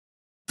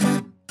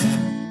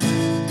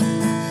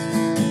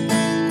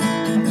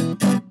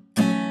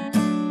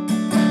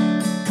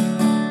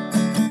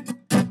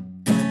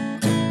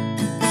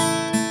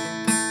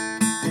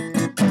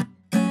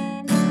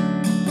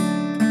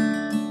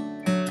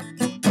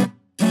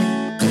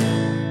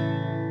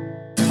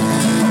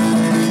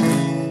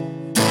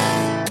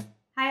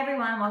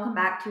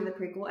welcome back to the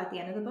Prequel at the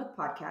End of the Book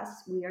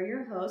podcast. We are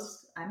your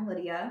hosts. I'm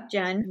Lydia.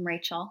 Jen. I'm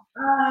Rachel.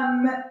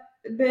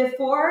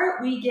 Before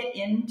we get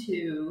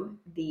into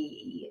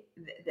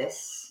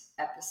this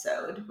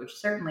episode, which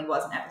certainly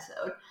was an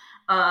episode,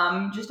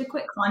 just a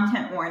quick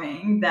content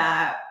warning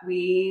that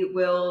we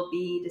will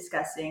be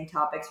discussing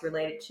topics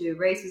related to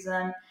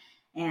racism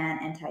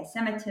and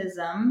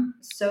anti-Semitism.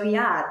 So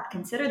yeah,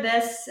 consider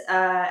this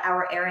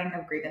our airing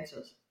of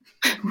grievances.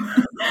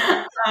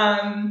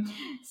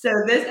 So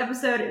this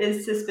episode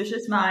is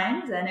Suspicious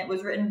Minds, and it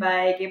was written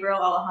by Gabriel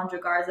Alejandro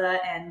Garza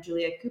and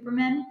Julia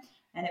Cooperman,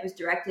 and it was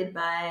directed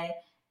by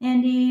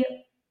Andy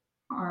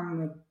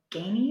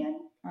Armaganian.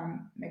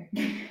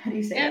 How do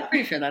you say that? I'm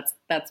pretty sure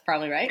that's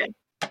probably right.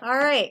 All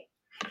right,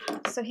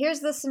 so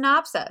here's the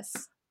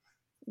synopsis.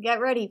 Get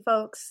ready,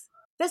 folks.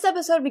 This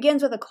episode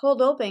begins with a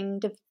cold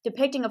opening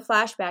depicting a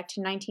flashback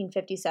to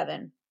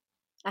 1957.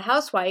 A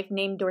housewife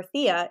named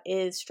Dorothea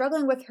is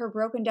struggling with her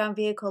broken-down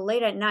vehicle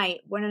late at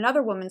night when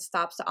another woman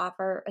stops to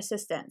offer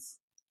assistance.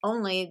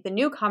 Only the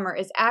newcomer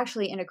is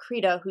actually an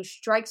Akrita who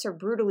strikes her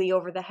brutally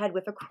over the head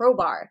with a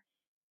crowbar.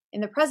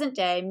 In the present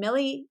day,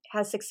 Millie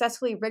has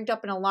successfully rigged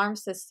up an alarm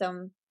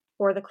system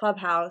for the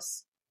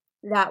clubhouse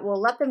that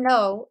will let them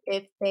know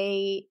if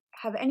they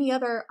have any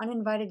other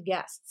uninvited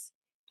guests.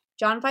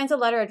 John finds a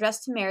letter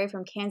addressed to Mary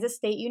from Kansas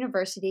State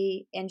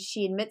University, and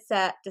she admits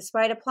that,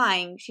 despite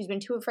applying, she's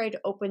been too afraid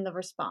to open the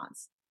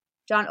response.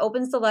 John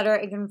opens the letter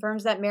and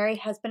confirms that Mary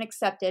has been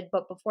accepted,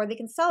 but before they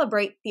can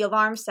celebrate, the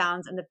alarm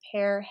sounds and the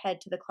pair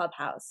head to the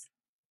clubhouse.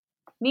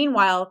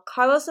 Meanwhile,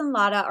 Carlos and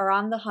Lada are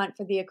on the hunt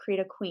for the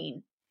Akrita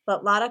Queen,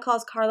 but Lada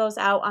calls Carlos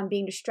out on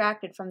being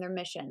distracted from their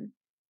mission.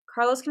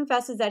 Carlos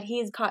confesses that he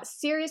has caught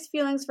serious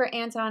feelings for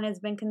Anton and has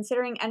been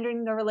considering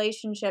ending the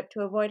relationship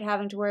to avoid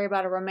having to worry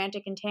about a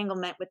romantic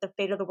entanglement with the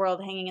fate of the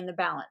world hanging in the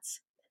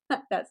balance.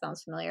 That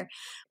sounds familiar.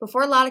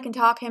 Before Lada can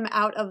talk him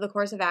out of the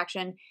course of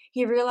action,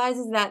 he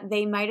realizes that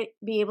they might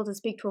be able to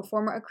speak to a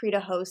former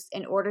Akrita host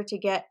in order to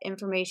get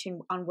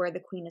information on where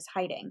the queen is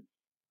hiding.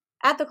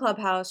 At the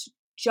clubhouse,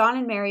 John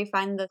and Mary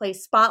find the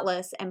place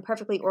spotless and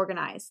perfectly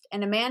organized,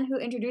 and a man who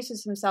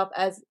introduces himself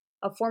as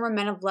a former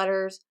Men of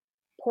Letters,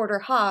 Porter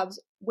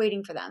Hobbs,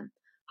 waiting for them.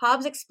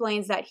 Hobbs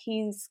explains that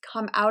he's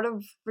come out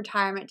of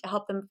retirement to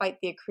help them fight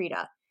the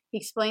Akrita. He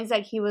explains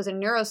that he was a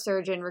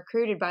neurosurgeon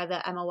recruited by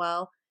the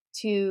MOL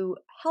to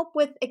help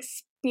with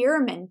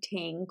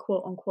experimenting,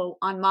 quote unquote,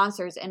 on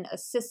monsters and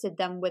assisted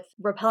them with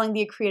repelling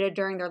the Akrita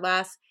during their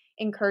last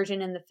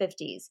incursion in the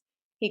 50s.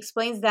 He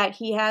explains that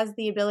he has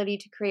the ability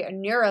to create a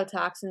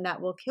neurotoxin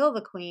that will kill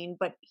the queen,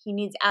 but he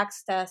needs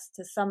access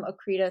to some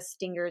Akrita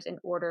stingers in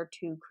order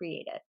to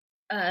create it.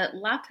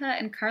 Lata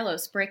and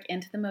Carlos break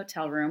into the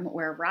motel room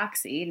where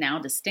Roxy, now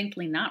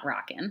distinctly not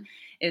rockin',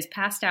 is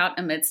passed out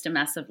amidst a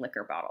mess of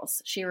liquor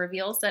bottles. She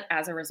reveals that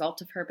as a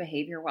result of her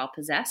behavior while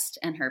possessed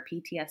and her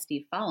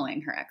PTSD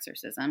following her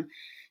exorcism,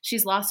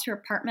 she's lost her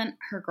apartment,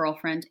 her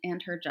girlfriend,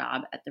 and her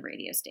job at the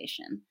radio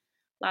station.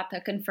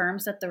 Lata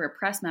confirms that the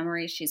repressed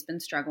memories she's been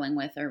struggling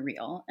with are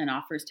real and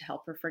offers to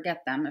help her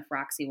forget them if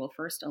Roxy will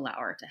first allow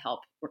her to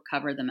help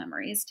recover the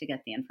memories to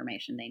get the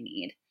information they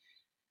need.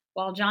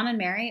 While John and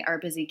Mary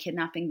are busy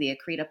kidnapping the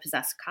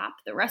Akrita-possessed cop,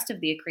 the rest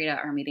of the Akrita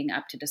are meeting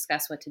up to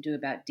discuss what to do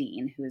about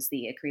Dean, who is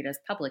the Akrita's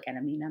public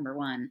enemy number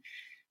one.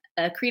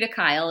 Akrita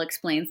Kyle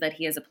explains that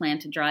he has a plan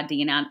to draw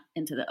Dean out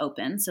into the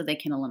open so they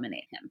can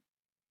eliminate him.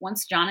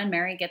 Once John and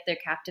Mary get their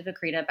captive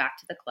Akrita back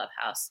to the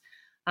clubhouse,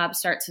 Hobbs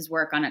starts his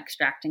work on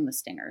extracting the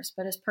stingers,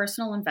 but his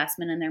personal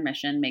investment in their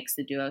mission makes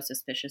the duo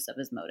suspicious of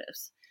his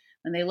motives.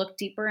 When they look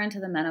deeper into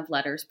the Men of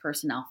Letters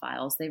personnel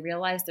files, they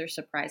realize their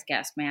surprise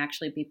guest may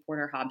actually be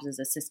Porter Hobbs'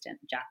 assistant,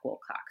 Jack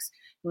Wilcox,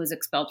 who was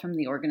expelled from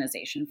the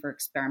organization for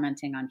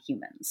experimenting on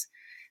humans.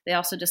 They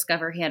also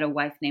discover he had a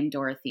wife named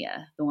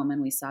Dorothea, the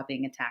woman we saw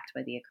being attacked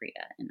by the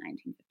Akrita in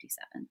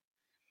 1957.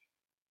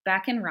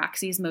 Back in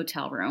Roxy's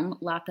motel room,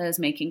 Lata is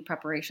making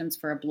preparations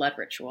for a blood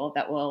ritual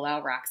that will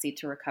allow Roxy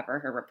to recover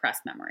her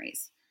repressed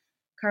memories.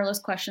 Carlos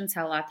questions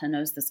how Lata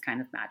knows this kind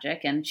of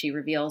magic, and she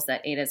reveals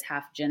that Ada's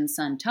half-Jinn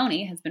son,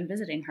 Tony, has been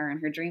visiting her in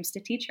her dreams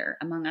to teach her,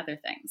 among other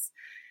things.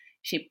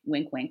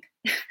 Wink, wink.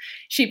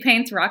 She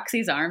paints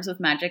Roxy's arms with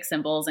magic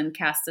symbols and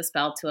casts a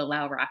spell to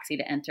allow Roxy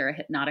to enter a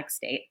hypnotic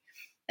state.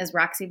 As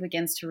Roxy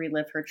begins to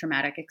relive her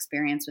traumatic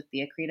experience with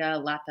the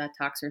Akrita, Lata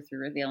talks her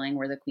through revealing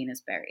where the queen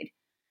is buried.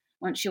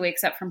 Once she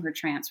wakes up from her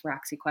trance,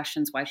 Roxy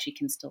questions why she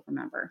can still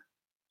remember.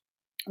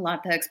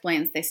 Lata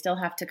explains they still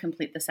have to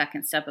complete the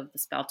second step of the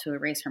spell to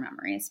erase her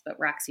memories, but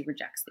Roxy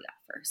rejects the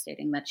offer,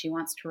 stating that she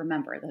wants to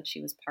remember that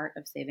she was part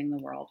of saving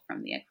the world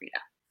from the Akrita.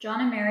 John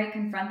and Mary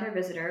confront their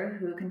visitor,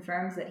 who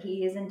confirms that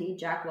he is indeed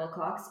Jack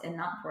Wilcox and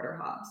not Porter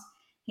Hobbs.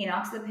 He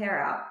knocks the pair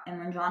out, and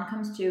when John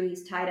comes to,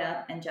 he's tied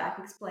up, and Jack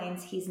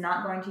explains he's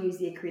not going to use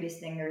the Akrita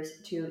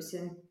stingers to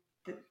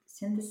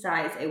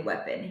synthesize a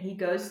weapon. He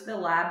goes to the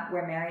lab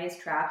where Mary is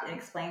trapped and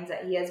explains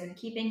that he has been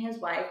keeping his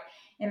wife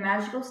in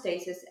magical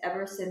stasis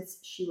ever since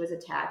she was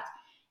attacked,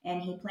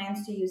 and he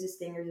plans to use the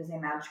stingers as a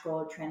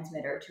magical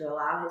transmitter to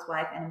allow his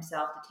wife and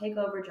himself to take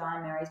over John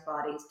and Mary's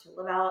bodies to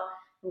live out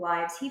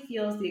lives he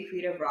feels the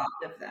Akrita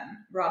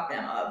robbed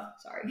them of.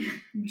 Sorry.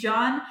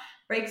 John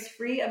breaks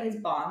free of his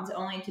bonds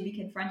only to be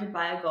confronted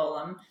by a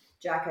golem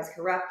Jack has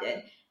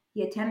corrupted.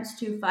 He attempts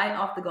to fight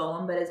off the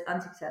golem but is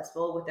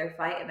unsuccessful, with their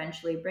fight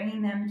eventually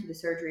bringing them to the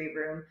surgery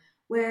room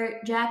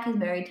where Jack has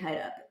Mary tied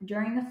up.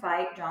 During the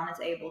fight, John is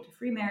able to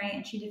free Mary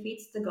and she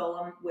defeats the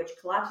golem, which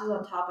collapses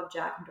on top of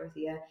Jack and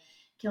Dorothea,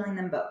 killing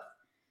them both.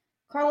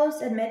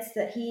 Carlos admits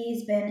that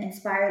he's been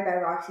inspired by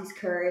Roxy's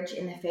courage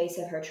in the face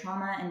of her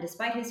trauma, and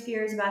despite his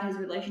fears about his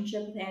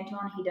relationship with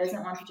Anton, he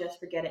doesn't want to just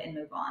forget it and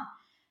move on.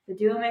 The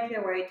duo make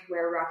their way to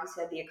where Roxy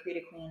said the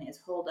Akrita Queen is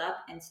holed up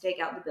and stake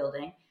out the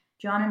building.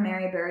 John and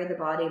Mary bury the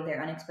body of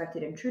their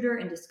unexpected intruder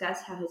and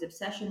discuss how his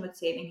obsession with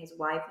saving his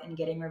wife and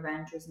getting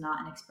revenge was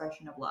not an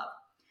expression of love.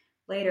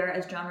 Later,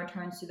 as John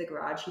returns to the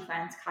garage, he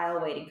finds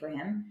Kyle waiting for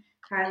him.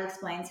 Kyle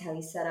explains how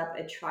he set up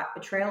a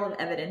trail of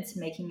evidence,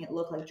 making it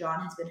look like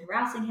John has been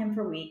harassing him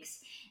for weeks,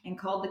 and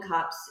called the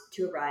cops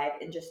to arrive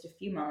in just a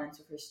few moments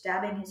before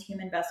stabbing his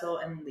human vessel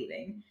and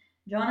leaving.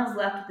 John is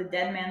left with the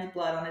dead man's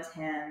blood on his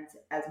hands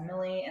as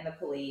Millie and the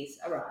police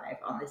arrive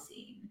on the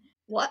scene.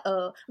 What?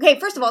 Okay,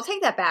 first of all,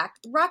 take that back.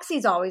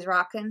 Roxy's always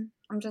rocking.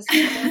 I'm just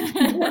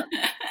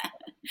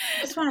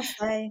want to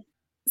say.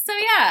 So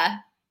yeah,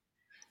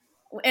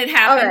 it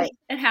happened. Right.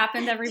 It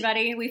happened,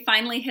 everybody. We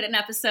finally hit an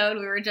episode.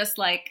 We were just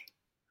like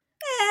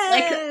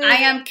I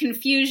am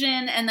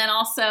confusion, and then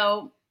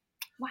also,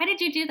 why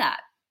did you do that?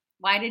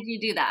 Why did you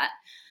do that?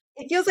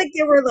 It feels like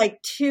there were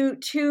like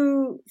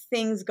two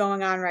things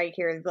going on right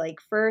here. Like,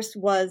 first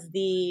was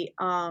the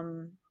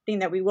thing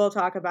that we will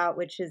talk about,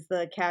 which is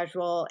the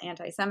casual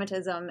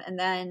anti-Semitism, and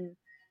then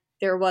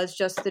there was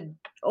just the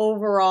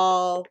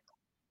overall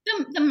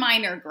the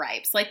minor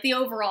gripes, like the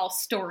overall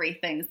story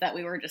things that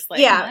we were just like,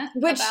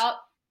 which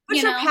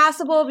are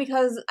passable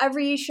because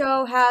every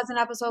show has an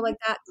episode like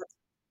that.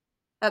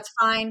 That's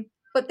fine.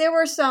 But there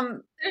were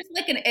some. There's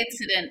like an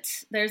incident.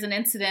 There's an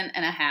incident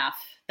and a half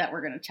that we're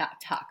going to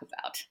talk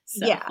about.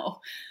 So,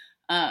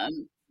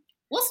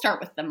 we'll start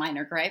with the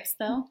minor gripes,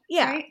 though.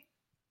 Yeah, right?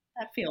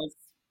 That feels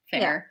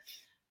fair.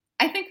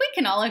 Yeah. I think we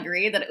can all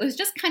agree that it was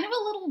just kind of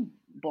a little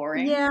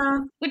boring. Yeah,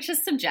 which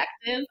is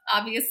subjective,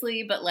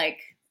 obviously, but like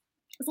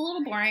it was a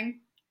little boring.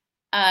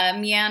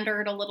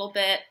 Meandered a little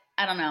bit.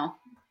 I don't know.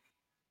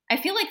 I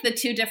feel like the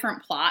two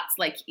different plots,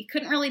 like you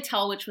couldn't really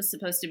tell which was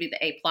supposed to be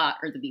the A plot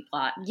or the B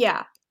plot.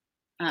 Yeah,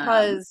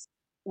 because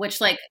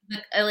which like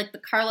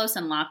the Carlos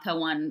and Lata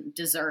one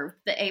deserved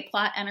the A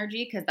plot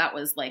energy because that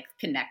was like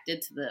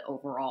connected to the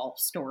overall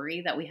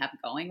story that we have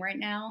going right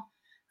now.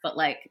 But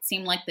like it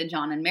seemed like the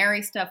John and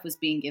Mary stuff was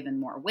being given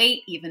more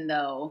weight, even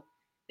though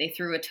they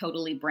threw a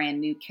totally brand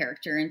new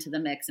character into the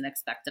mix and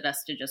expected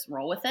us to just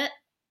roll with it.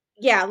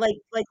 Yeah,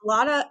 like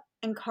Lata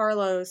and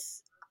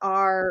Carlos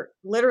are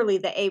literally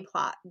the A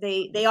plot.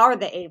 They are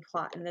the A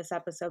plot in this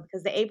episode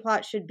because the A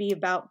plot should be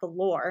about the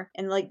lore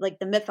and like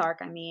the myth arc,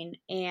 I mean,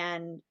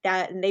 and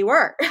they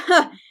were.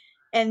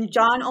 And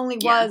John only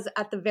was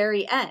at the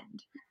very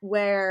end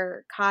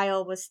where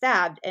Kyle was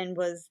stabbed and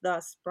was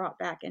thus brought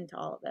back into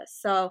all of this.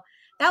 So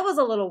that was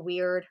a little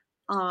weird.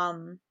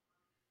 And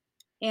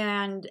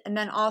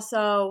then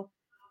also,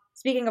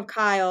 speaking of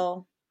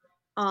Kyle,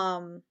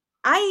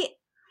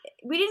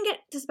 we didn't get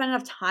to spend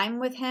enough time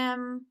with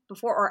him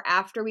before or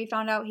after we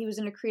found out he was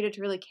in Akrita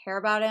to really care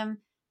about him.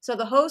 So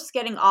the host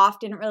getting off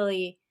didn't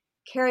really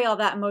carry all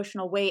that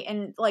emotional weight.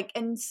 And like,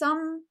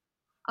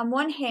 on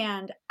one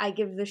hand, I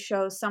give the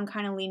show some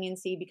kind of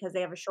leniency because they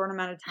have a short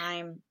amount of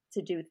time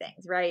to do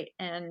things, right?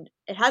 And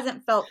it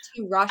hasn't felt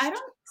too rushed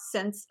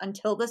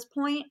until this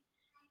point.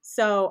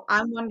 So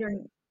I'm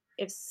wondering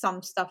if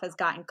some stuff has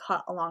gotten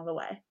cut along the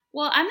way.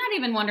 Well, I'm not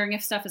even wondering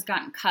if stuff has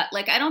gotten cut.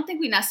 Like, I don't think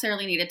we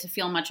necessarily needed to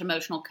feel much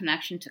emotional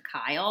connection to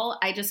Kyle.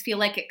 I just feel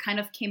like it kind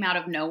of came out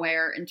of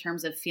nowhere in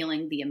terms of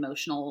feeling the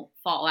emotional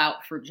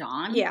fallout for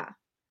John. Yeah.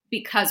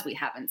 Because we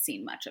haven't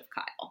seen much of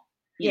Kyle.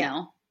 You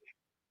know?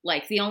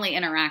 Like, the only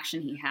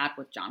interaction he had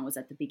with John was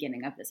at the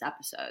beginning of this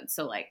episode.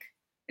 So, like,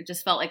 it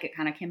just felt like it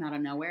kind of came out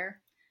of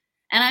nowhere.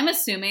 And I'm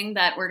assuming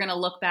that we're going to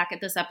look back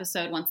at this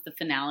episode once the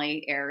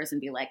finale airs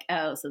and be like,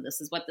 oh, so this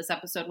is what this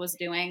episode was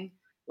doing.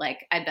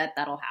 Like, I bet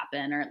that'll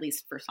happen, or at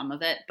least for some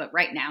of it. But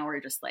right now, we're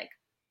just like,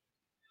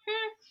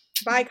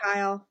 Bye,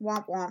 Kyle.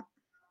 Womp womp.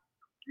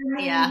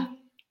 Yeah.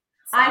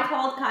 I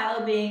called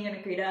Kyle being an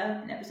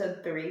Akrita in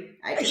episode 3.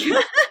 I did.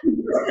 You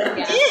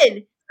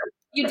did.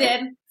 You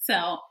did.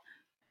 So.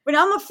 But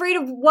I'm afraid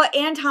of what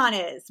Anton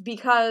is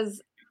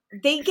because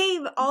they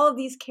gave all of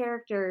these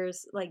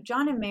characters, like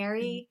John and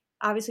Mary,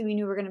 obviously we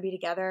knew we were going to be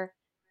together,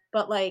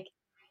 but like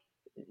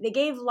they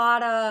gave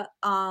Lata,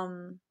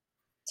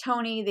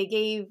 Tony, they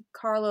gave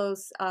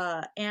Carlos,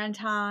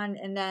 Anton,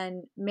 and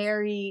then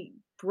Mary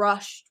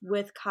brushed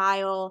with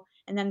Kyle,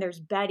 and then there's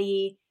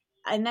Betty,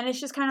 and then it's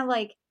just kind of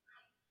like,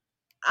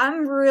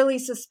 I'm really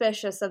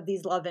suspicious of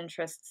these love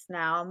interests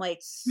now. I'm like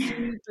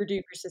super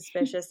duper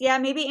suspicious. Yeah,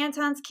 maybe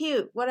Anton's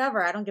cute.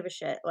 Whatever. I don't give a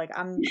shit. Like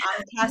I'm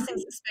casting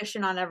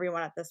suspicion on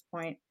everyone at this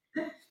point.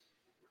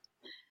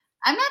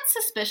 I'm not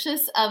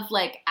suspicious of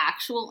like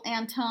actual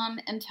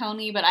Anton and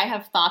Tony, but I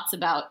have thoughts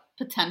about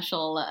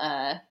potential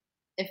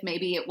if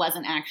maybe it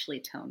wasn't actually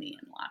Tony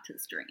in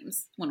Lotta's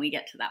dreams when we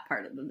get to that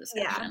part of the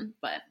discussion. Yeah.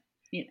 But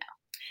you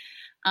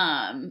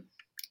know,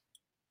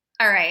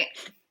 all right.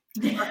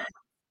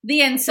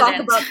 The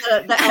incident. Talk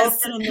about the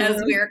elephant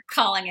as we're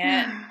calling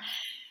it.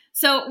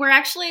 So we're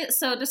actually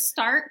to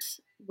start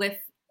with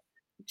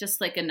just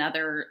like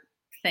another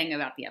thing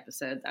about the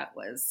episode that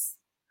was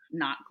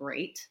not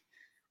great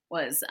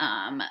was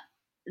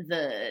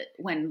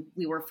when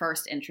we were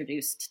first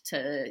introduced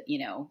to, you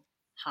know,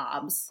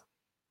 Hobbs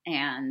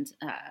and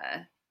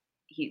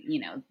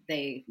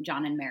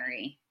John and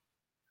Mary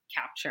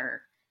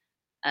capture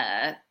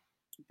the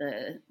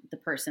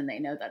person they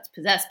know that's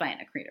possessed by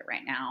Anacreta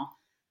right now.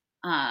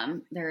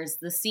 There's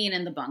the scene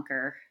in the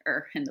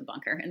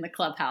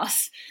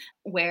clubhouse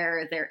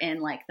where they're in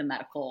like the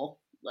medical,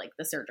 like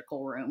the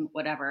surgical room,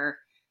 whatever.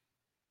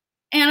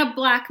 And a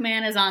black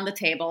man is on the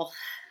table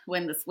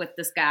with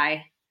this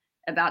guy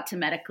about to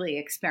medically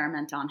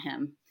experiment on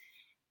him.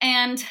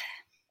 And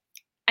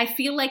I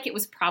feel like it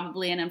was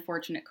probably an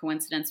unfortunate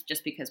coincidence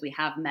just because we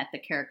have met the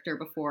character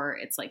before.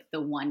 It's like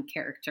the one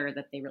character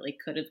that they really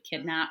could have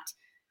kidnapped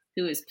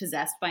who is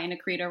possessed by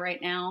Anacreta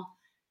right now.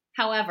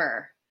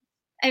 However,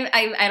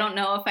 I don't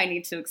know if I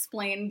need to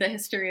explain the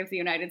history of the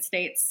United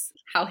States,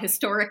 how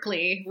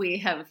historically we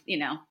have, you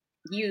know,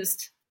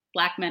 used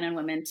Black men and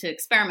women to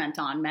experiment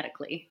on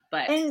medically.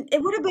 And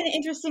it would have been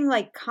interesting,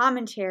 like,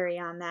 commentary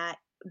on that,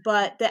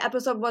 but the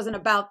episode wasn't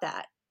about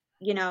that,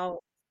 you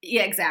know?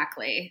 Yeah,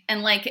 exactly.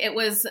 And like, it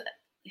was,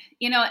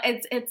 you know,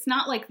 it's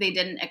not like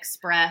John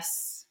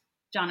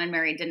and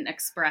Mary didn't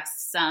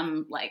express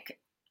some like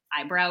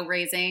eyebrow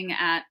raising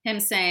at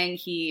him saying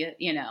he,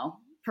 you know,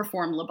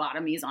 perform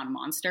lobotomies on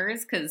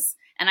monsters,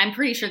 and I'm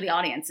pretty sure the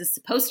audience is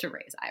supposed to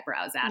raise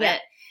eyebrows at it.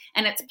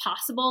 And it's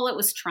possible it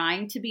was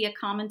trying to be a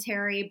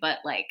commentary, but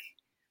like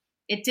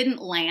it didn't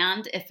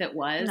land if it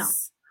was. No.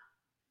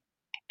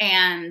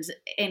 And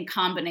in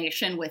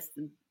combination with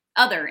the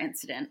other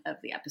incident of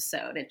the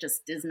episode, it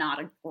just is not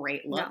a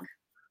great look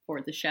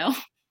for the show.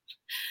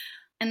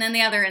 And then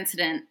the other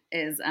incident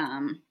is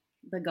the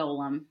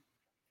golem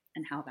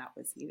and how that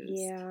was used.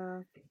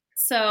 Yeah.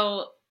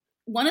 So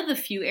one of the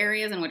few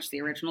areas in which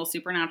the original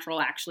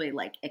Supernatural actually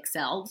like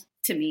excelled,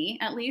 to me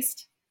at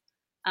least,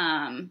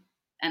 and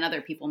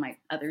other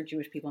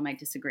Jewish people might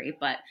disagree,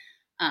 but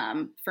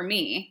for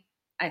me,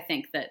 I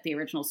think that the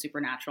original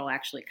Supernatural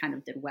actually kind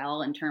of did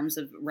well in terms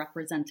of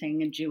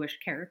representing Jewish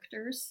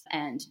characters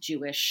and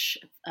Jewish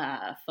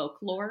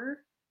folklore.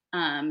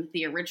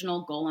 The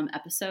original Golem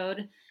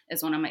episode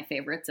is one of my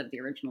favorites of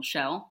the original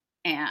show,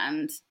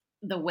 and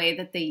the way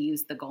that they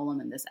used the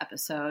Golem in this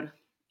episode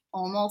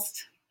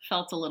almost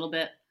felt a little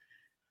bit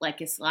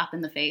like a slap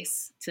in the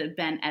face to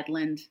Ben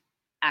Edlund,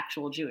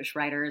 actual Jewish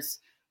writers'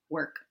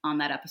 work on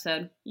that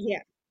episode.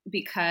 Yeah.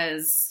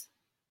 Because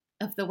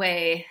of the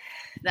way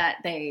that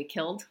they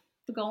killed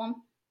the golem,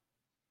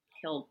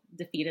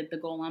 defeated the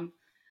golem.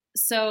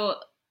 So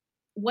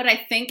what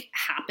I think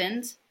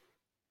happened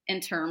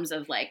in terms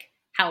of like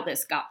how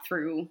this got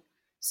through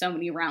so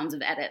many rounds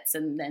of edits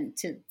and then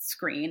to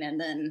screen and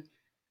then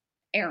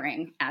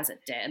airing as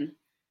it did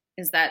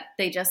is that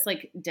they just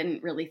like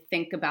didn't really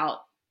think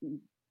about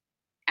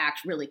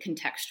really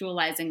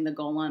contextualizing the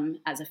golem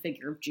as a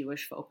figure of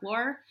Jewish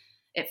folklore.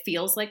 It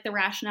feels like the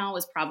rationale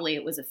was probably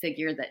it was a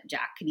figure that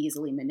Jack could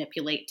easily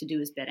manipulate to do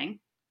his bidding.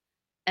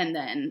 And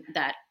then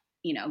that,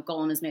 you know,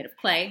 golem is made of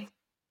clay.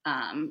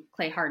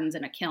 Clay hardens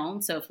in a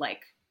kiln. So if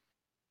like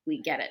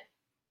we get it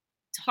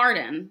to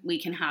harden,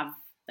 we can have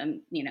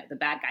them, you know, the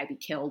bad guy be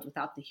killed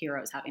without the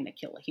heroes having to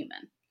kill a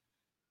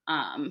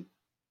human.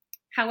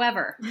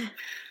 However,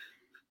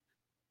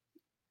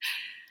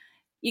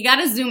 you got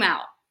to zoom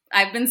out.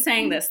 I've been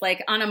saying this,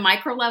 like on a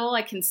micro level,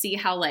 I can see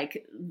how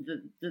like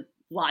the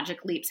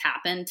logic leaps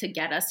happen to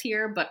get us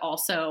here, but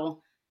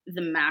also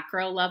the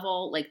macro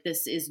level, like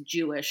this is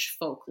Jewish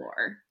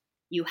folklore.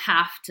 You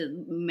have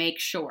to make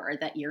sure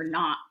that you're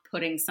not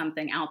putting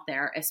something out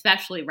there,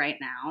 especially right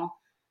now,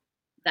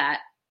 that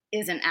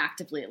isn't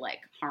actively like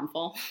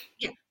harmful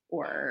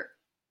or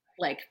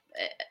like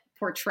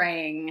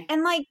portraying.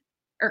 And like,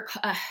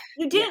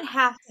 you didn't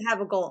have to have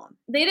a golem.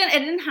 It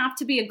didn't have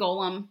to be a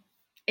golem.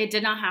 It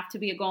did not have to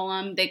be a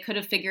golem. They could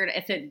have figured,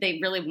 they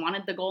really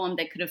wanted the golem,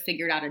 they could have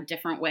figured out a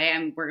different way.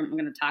 I'm going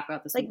to talk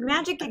about this. Like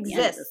magic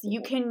exists.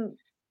 You can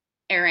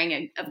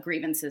airing of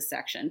grievances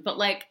section, but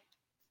like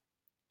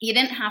you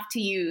didn't have to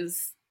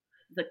use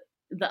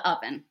the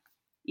oven.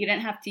 You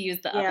didn't have to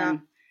use the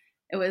oven.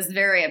 It was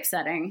very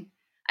upsetting.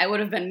 I would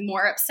have been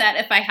more upset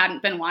if I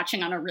hadn't been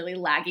watching on a really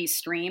laggy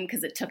stream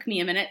because it took me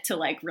a minute to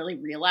like really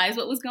realize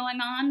what was going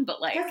on.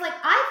 But like, because like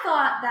I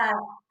thought that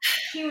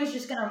he was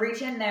just gonna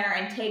reach in there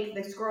and take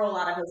the scroll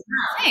out of his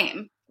mouth.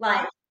 Same,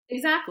 like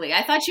exactly.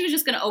 I thought she was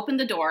just gonna open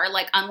the door,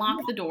 like unlock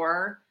the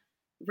door,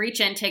 reach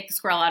in, take the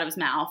scroll out of his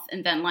mouth,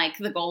 and then like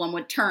the golem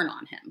would turn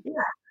on him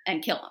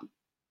and kill him.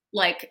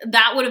 Like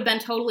that would have been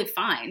totally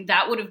fine.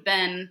 That would have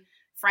been,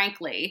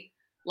 frankly,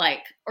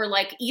 like, or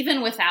like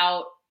even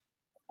without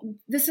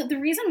the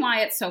reason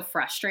why it's so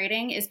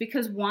frustrating is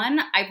because, one,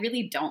 I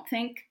really don't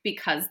think,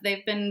 because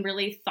they've been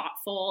really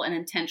thoughtful and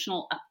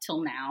intentional up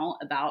till now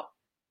about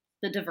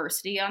the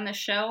diversity on this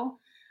show,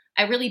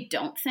 I really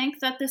don't think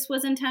that this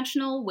was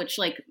intentional, which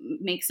like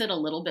makes it a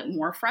little bit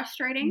more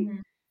frustrating. Mm-hmm.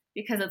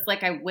 Because it's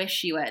like, I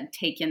wish you had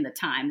taken the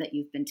time that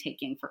you've been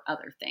taking for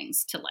other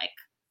things to like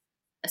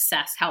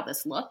assess how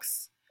this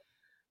looks.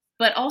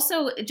 But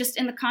also just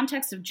in the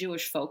context of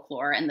Jewish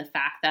folklore and the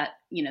fact that,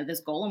 you know,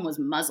 this golem was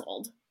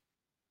muzzled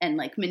and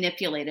like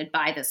manipulated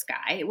by this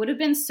guy, it would have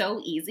been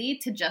so easy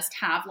to just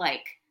have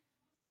like,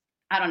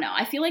 I don't know.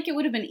 I feel like it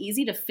would have been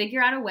easy to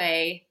figure out a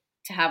way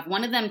to have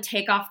one of them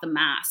take off the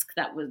mask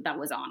that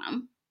was on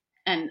him,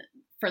 and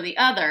for the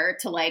other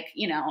to like,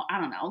 you know,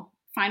 I don't know,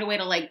 find a way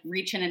to like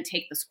reach in and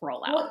take the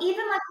scroll out. Well,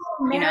 even like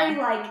Mary, you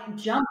know, like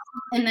jump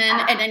and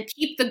then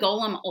keep the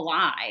golem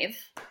alive.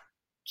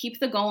 Keep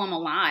the golem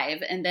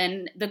alive, and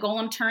then the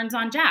golem turns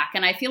on Jack.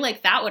 And I feel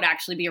like that would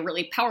actually be a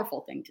really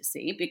powerful thing to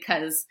see,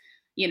 because,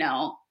 you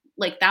know,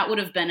 like that would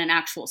have been an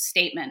actual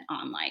statement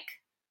on like,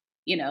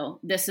 you know,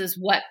 this is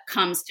what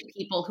comes to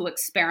people who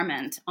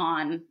experiment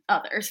on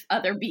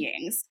other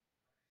beings,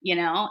 you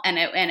know, and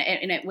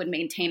it would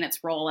maintain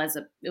its role it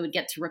would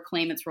get to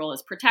reclaim its role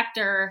as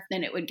protector.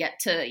 Then it would get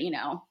to, you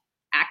know,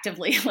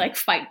 actively like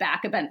fight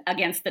back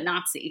against the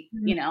Nazi,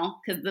 mm-hmm. you know,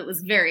 because it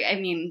was very, I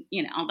mean,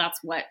 you know, that's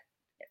what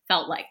it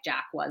felt like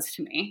Jack was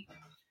to me,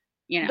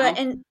 you know. But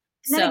and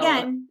then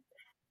again,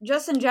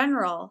 just in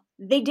general,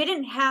 they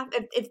didn't have,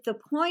 if the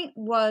point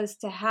was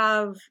to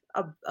have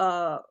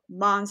a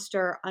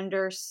monster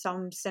under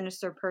some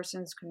sinister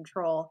person's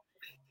control,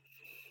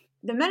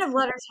 the Men of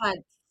Letters had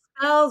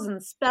spells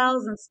and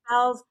spells and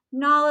spells,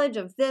 knowledge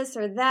of this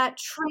or that,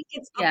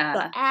 trinkets up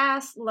the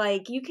ass.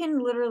 Like, you can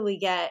literally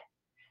get,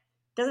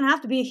 doesn't have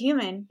to be a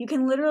human, you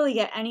can literally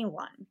get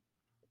anyone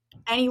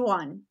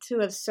to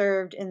have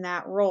served in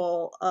that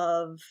role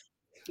of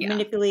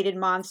manipulated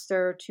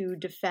monster to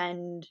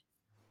defend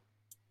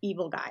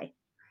evil guy.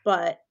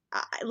 But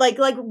like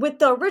with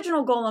the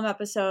original Golem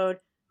episode,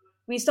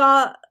 we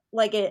saw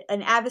like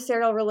an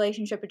adversarial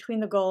relationship between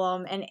the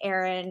Golem and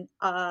Aaron,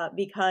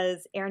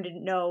 because Aaron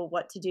didn't know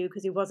what to do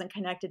because he wasn't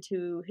connected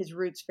to his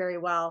roots very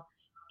well.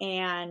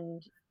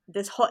 And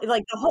this whole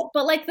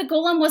but like the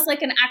Golem was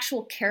like an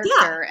actual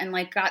character and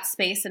like got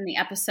space in the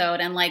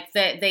episode, and like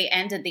they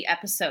ended the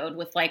episode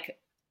with like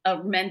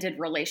a mended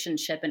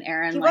relationship, and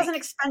Aaron, he wasn't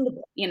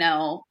expendable, you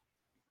know.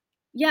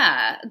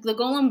 Yeah, the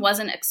Golem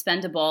wasn't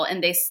expendable,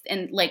 and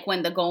like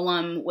when the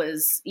Golem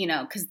was, you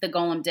know, because the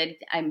Golem did,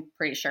 I'm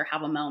pretty sure,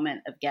 have a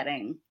moment of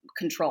getting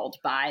controlled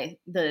by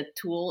the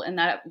Thule in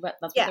that.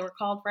 That's what they were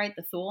called, right?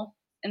 The Thule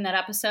in that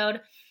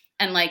episode,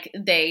 and like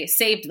they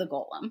saved the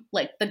Golem.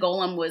 Like the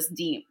Golem was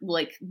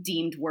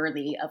deemed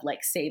worthy of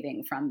like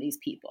saving from these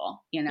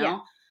people, you know. Yeah.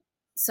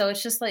 So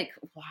it's just like,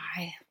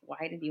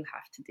 why did you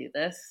have to do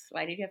this?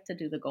 Why did you have to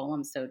do the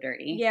Golem so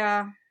dirty?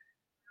 Yeah.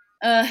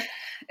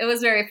 It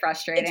was very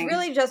frustrating. It's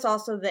really just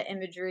also the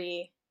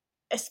imagery,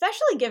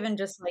 especially given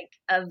just like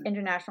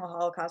International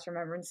Holocaust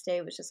Remembrance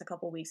Day was just a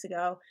couple weeks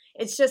ago.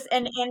 It's just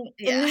and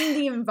in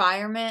the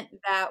environment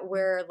that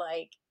we're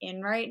like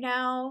in right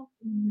now.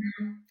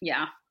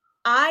 Yeah.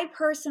 I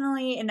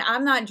personally, and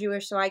I'm not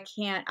Jewish, so I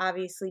can't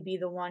obviously be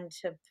the one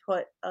to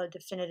put a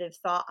definitive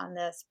thought on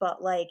this,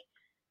 but like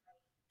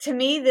to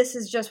me, this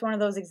is just one of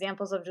those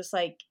examples of just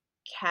like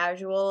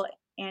casual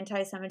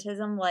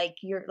anti-Semitism, like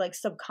you're like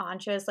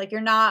subconscious, like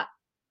you're not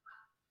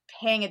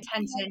paying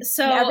attention.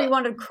 So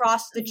everyone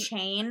across the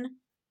chain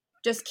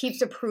just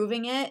keeps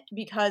approving it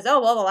because, oh,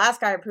 well, the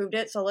last guy approved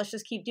it, so let's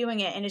just keep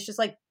doing it. And it's just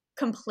like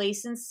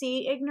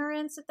complacency,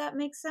 ignorance, if that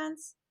makes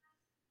sense.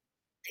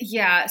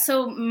 Yeah.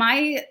 So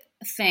my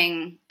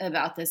thing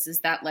about this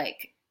is that,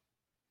 like,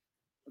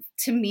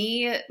 to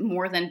me,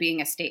 more than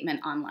being a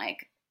statement on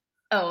like,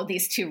 oh,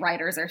 these two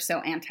writers are so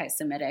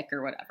anti-Semitic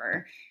or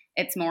whatever,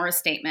 it's more a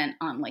statement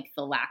on like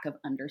the lack of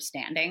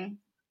understanding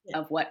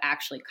of what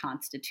actually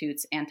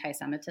constitutes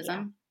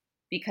anti-Semitism,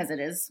 because it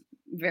is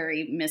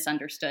very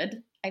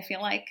misunderstood, I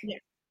feel like.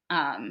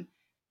 And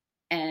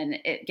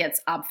it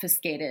gets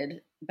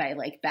obfuscated by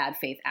like bad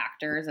faith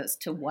actors as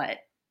to what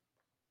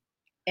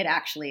it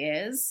actually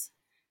is.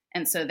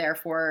 And so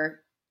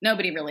therefore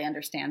nobody really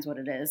understands what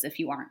it is if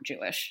you aren't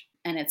Jewish.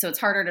 And so it's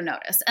harder to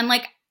notice. And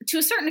like to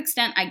a certain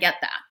extent, I get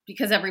that,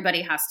 because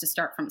everybody has to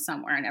start from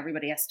somewhere and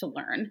everybody has to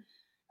learn.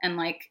 And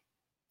like,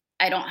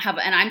 and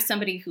I'm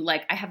somebody who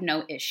like, I have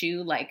no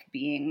issue like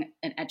being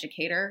an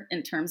educator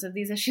in terms of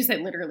these issues. I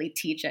literally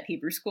teach at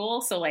Hebrew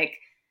school. So like,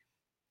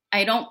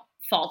 I don't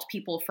fault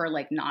people for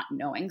like not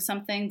knowing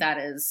something that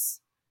is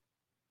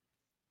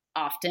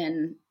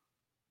often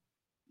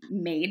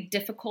made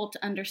difficult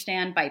to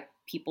understand by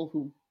people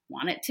who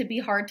want it to be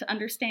hard to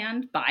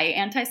understand by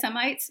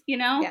anti-Semites, you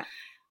know? Yeah.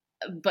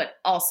 But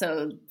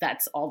also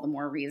that's all the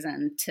more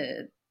reason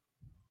to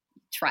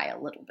try a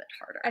little bit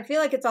harder. I feel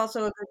like it's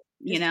also a good,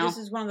 this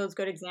is one of those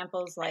good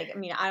examples. Like, I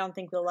mean, I don't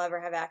think we'll ever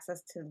have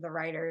access to the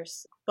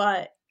writers,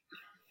 but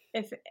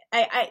if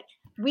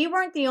we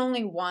weren't the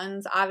only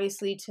ones,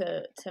 obviously,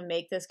 to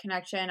make this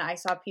connection. I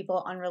saw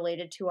people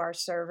unrelated to our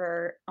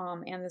server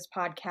and this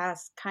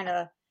podcast kind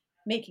of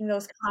making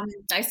those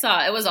comments. I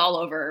saw it was all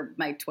over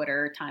my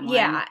Twitter timeline.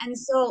 Yeah, and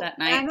so that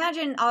night. I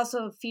imagine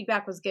also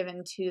feedback was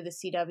given to the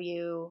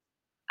CW.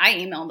 I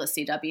emailed the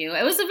CW.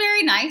 It was a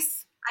very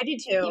nice I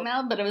did too.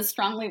 email, but it was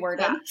strongly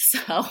worded. Yeah.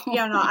 So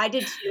yeah, no, I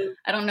did too.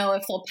 I don't know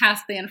if they'll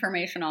pass the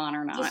information on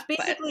or not. Just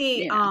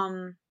basically,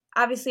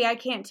 obviously I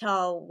can't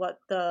tell what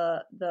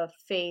the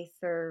faith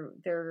or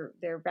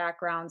their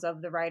backgrounds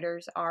of the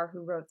writers are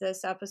who wrote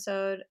this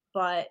episode,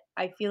 but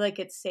I feel like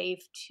it's safe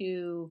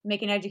to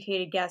make an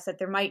educated guess that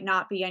there might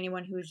not be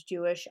anyone who's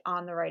Jewish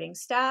on the writing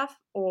staff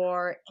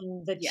or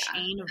in the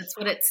chain of that's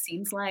what it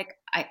seems like.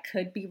 I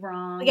could be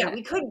wrong. Yeah,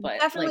 we could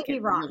definitely be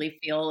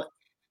wrong.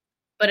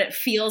 But it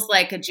feels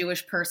like a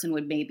Jewish person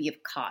would maybe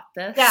have caught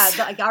this. Yeah,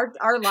 like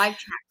our live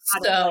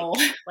chat caught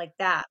it like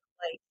that.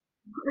 Like,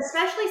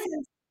 especially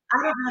since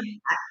I don't know.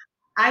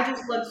 I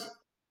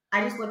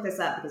just looked this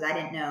up because I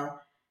didn't know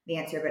the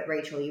answer, but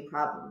Rachel, you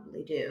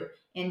probably do.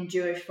 In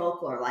Jewish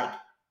folklore, like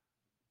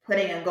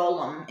putting a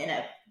golem in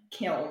a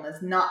kiln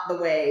is not the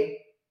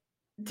way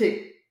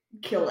to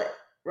kill it,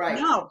 right?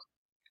 No.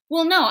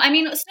 Well, no. I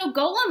mean, so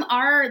golem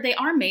are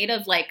made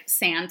of like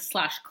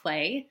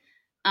sand/clay.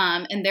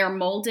 And they're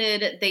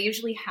molded. They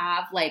usually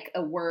have like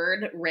a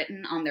word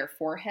written on their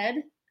forehead.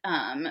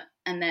 And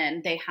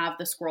then they have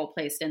the scroll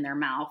placed in their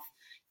mouth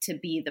to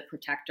be the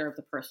protector of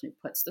the person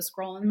who puts the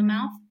scroll in the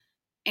mouth.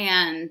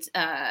 And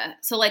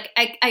so like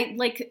I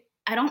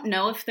don't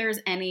know if there's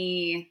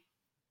any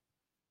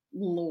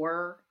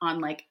lore on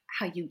like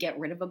how you get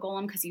rid of a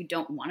golem, because you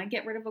don't want to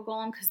get rid of a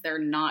golem because they're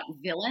not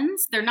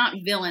villains. They're not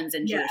villains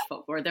in Jewish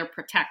folklore. They're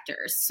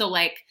protectors. So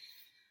like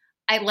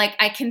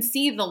I can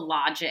see the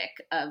logic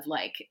of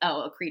like,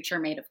 oh, a creature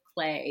made of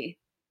clay,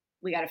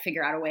 we got to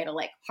figure out a way to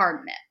like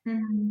harden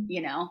it, you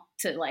know,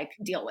 to like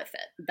deal with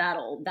it.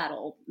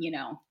 That'll, you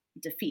know,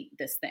 defeat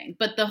this thing.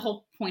 But the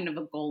whole point of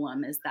a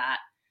golem is that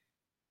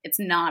it's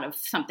not of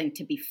something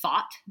to be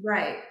fought.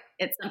 Right.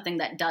 It's something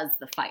that does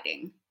the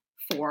fighting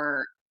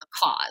for a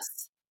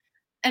cause.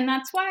 And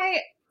that's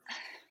why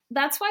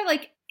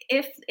like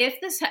if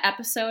this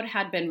episode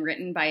had been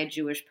written by a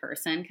Jewish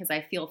person, because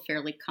I feel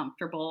fairly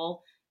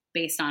comfortable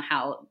based on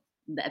how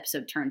the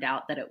episode turned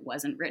out that it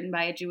wasn't written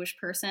by a Jewish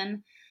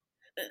person.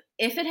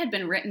 If it had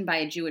been written by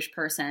a Jewish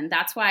person,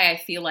 that's why I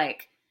feel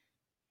like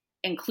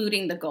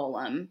including the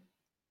golem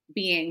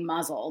being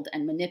muzzled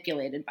and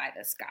manipulated by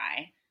this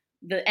guy,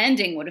 the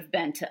ending would have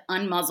been to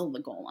unmuzzle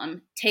the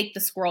golem, take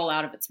the scroll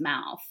out of its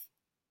mouth,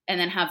 and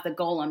then have the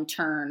golem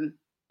turn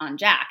on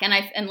Jack.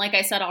 And like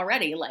I said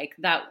already, like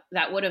that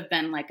would have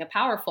been like a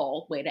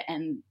powerful way to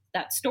end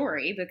that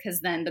story,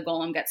 because then the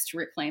golem gets to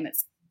reclaim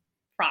its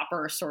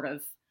proper sort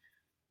of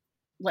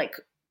like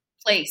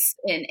place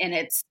in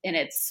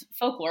its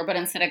folklore, but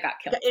instead it got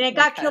killed. And it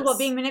got killed while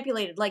being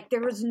manipulated. Like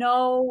there was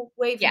no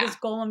way for this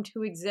golem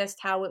to exist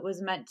how it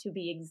was meant to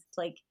be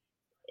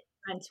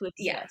meant to exist.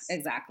 Yeah,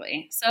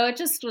 exactly. So it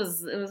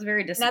was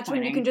very disappointing. And that's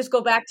when you can just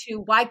go back to,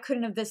 why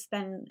couldn't have this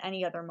been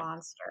any other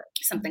monster?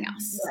 Something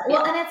else. Yeah.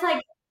 Well, and it's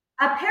like,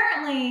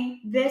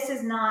 apparently this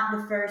is not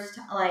the first,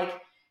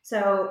 like,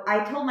 so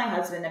I told my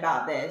husband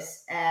about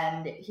this,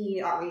 and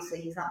he's not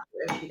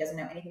Jewish. He doesn't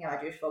know anything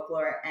about Jewish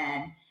folklore.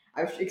 And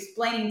I was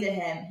explaining to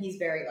him, he's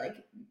very like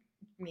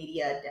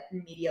media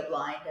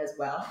blind as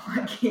well.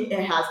 Like it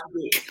has to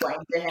be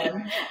explained to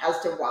him as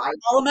to why.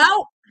 All them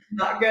out.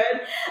 Not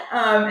good.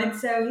 And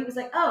so he was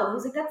like,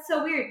 that's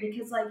so weird,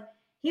 because like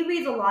he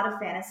reads a lot of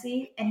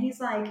fantasy, and he's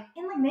like,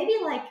 in like maybe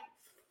like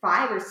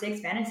 5 or 6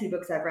 fantasy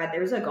books I've read,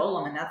 there's a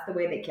golem, and that's the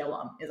way they kill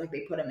him, is like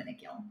they put him in a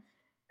kiln.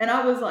 And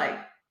I was like,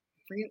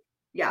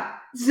 yeah.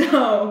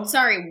 So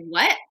sorry,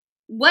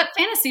 what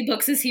fantasy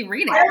books is he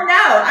reading? I don't know.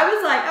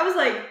 I was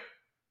like,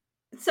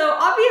 so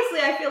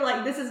obviously I feel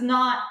like this is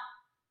not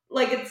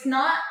like, it's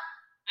not.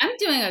 I'm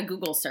doing a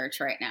Google search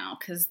right now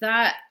because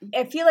I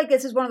feel like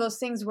this is one of those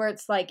things where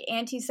it's like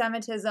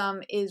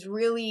anti-Semitism is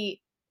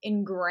really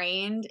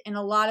ingrained in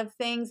a lot of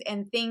things,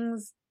 and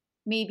things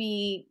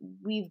maybe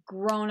we've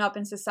grown up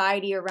in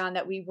society around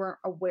that we weren't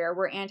aware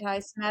were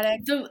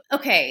anti-Semitic. So,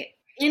 okay.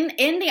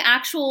 In the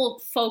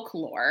actual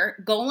folklore,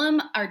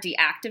 golem are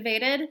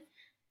deactivated.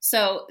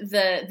 So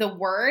the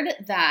word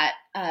that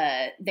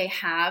they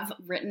have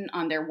written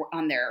on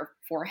their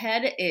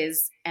forehead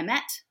is emet,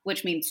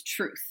 which means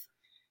truth.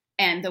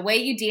 And the way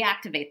you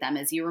deactivate them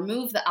is you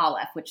remove the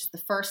aleph, which is the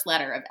first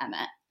letter of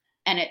emet,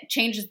 and it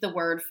changes the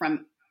word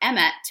from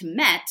emet to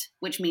met,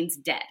 which means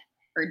dead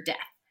or death.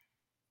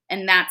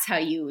 And that's how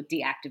you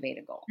deactivate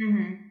a golem.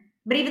 Mm-hmm.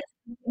 But even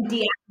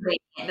deactivating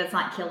it, that's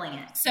not killing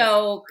it.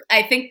 So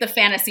I think the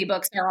fantasy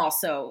books are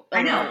also.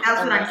 I know,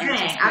 that's what I'm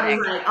saying. I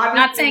was like, I'm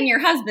not saying your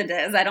husband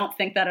is. I don't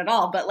think that at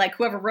all. But like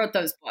whoever wrote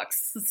those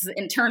books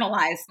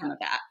internalized some of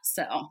that.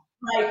 So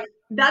like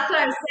that's what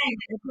I was saying.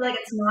 I feel like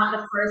it's not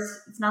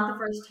the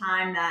first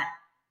time that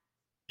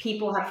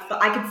people have,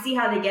 I could see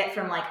how they get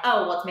from like,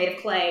 oh, well, it's made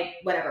of clay,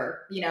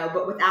 whatever, you know,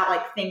 but without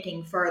like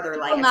thinking further,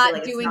 like people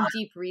not doing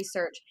deep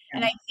research.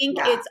 And I think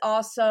it's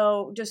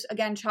also just,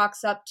 again,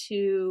 chalks up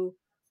to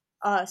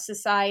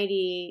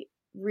society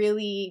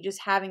really just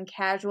having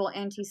casual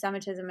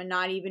anti-Semitism and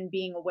not even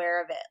being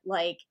aware of it.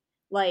 Like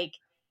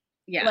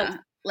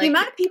the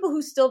amount of people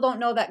who still don't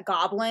know that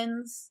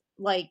goblins,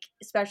 like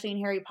especially in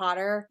Harry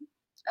Potter.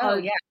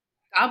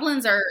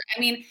 Goblins are, I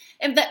mean,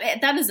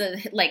 that is a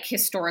like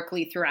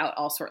historically throughout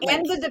all sorts.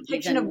 And like, the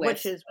depiction of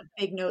witches with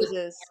big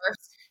noses.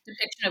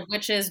 Depiction of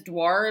witches,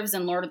 dwarves,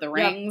 and Lord of the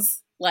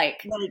Rings. Yep.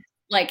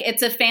 Like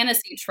it's a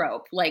fantasy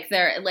trope. Like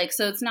they're like,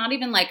 so it's not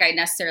even like I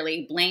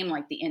necessarily blame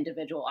like the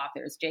individual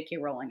authors. J.K.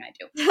 Rowling, I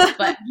do,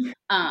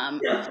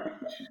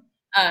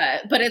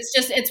 but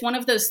it's one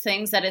of those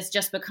things that has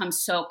just become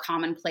so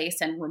commonplace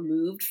and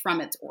removed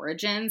from its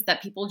origins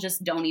that people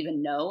just don't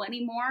even know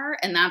anymore.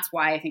 And that's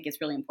why I think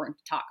it's really important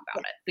to talk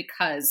about it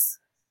because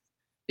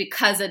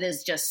it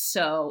is just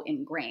so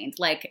ingrained.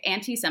 Like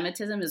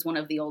anti-Semitism is one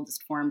of the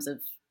oldest forms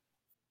of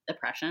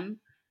oppression.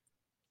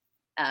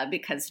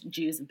 Because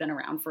Jews have been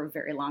around for a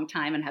very long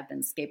time and have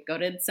been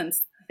scapegoated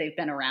since they've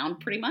been around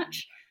pretty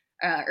much,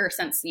 or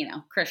since, you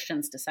know,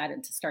 Christians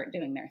decided to start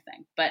doing their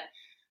thing. But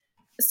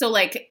so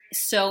like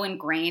so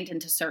ingrained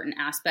into certain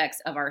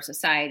aspects of our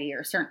society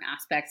or certain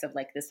aspects of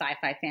like the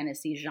sci-fi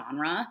fantasy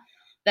genre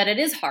that it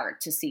is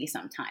hard to see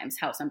sometimes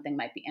how something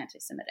might be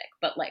anti-Semitic,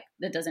 but like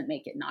that doesn't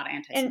make it not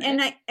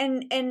anti-Semitic.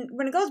 And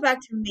when it goes back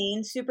to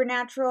main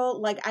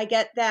Supernatural, like I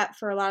get that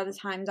for a lot of the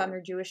times on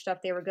their Jewish stuff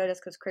they were good, is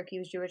because Kripke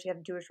was Jewish, you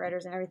have Jewish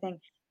writers and everything.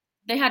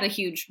 They had a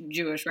huge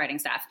Jewish writing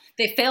staff.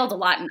 They failed a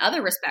lot in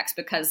other respects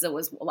because there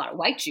was a lot of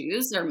white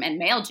Jews and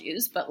male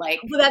Jews, but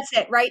like, well, that's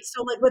it, right?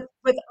 So like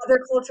with other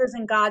cultures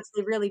and gods,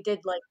 they really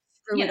did like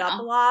screw it up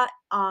a lot.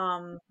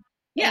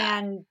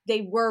 And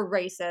they were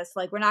racist.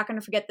 Like, we're not going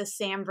to forget the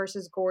Sam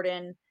versus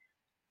Gordon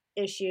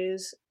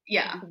issues.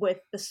 Yeah. With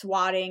the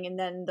swatting and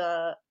then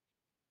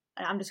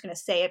I'm just going to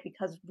say it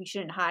because we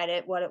shouldn't hide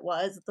it, what it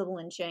was, the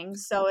lynching.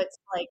 So it's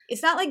like,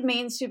 it's not like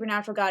main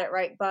Supernatural got it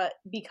right, but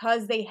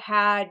because they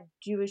had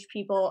Jewish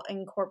people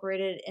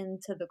incorporated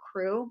into the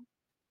crew,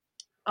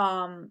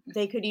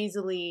 they could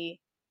easily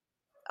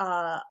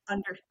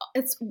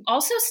It's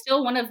also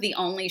still one of the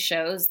only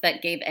shows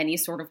that gave any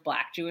sort of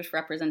Black Jewish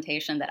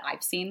representation that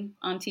I've seen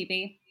on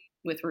TV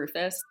with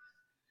Rufus,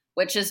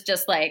 which is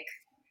just like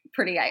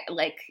pretty,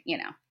 like, you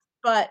know.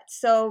 But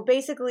so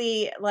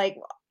basically, like,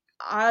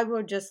 I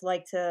would just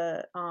like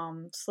to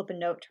slip a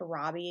note to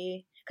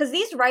Robbie, because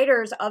these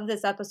writers of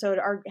this episode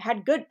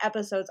had good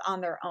episodes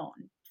on their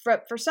own.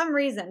 For some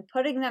reason,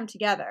 putting them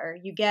together,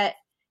 you get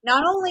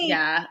not only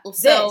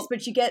this,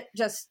 but you get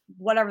just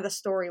whatever the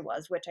story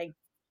was, which I.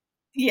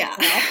 Yeah.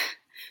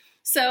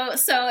 So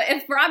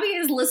if Robbie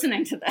is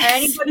listening to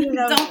this,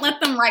 don't let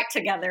them write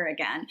together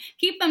again.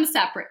 Keep them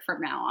separate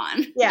from now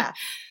on. Yeah.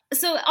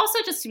 So also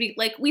just to be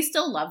like, we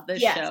still love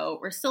this show.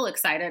 We're still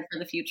excited for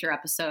the future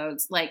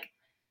episodes. Like,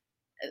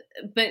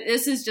 but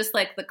this is just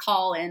like the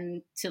call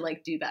in to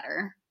like do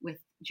better with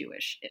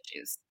Jewish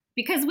issues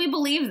because we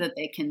believe that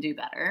they can do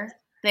better.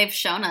 They've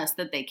shown us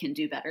that they can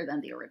do better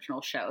than the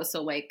original show.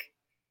 So like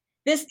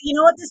this, you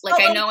know what this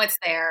like I know it's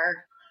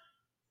there.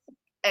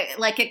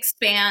 Like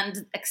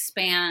expand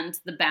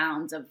the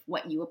bounds of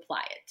what you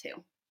apply it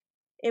to.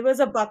 It was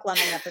a Buck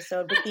Lemon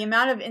episode with the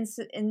amount of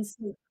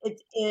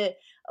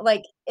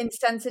like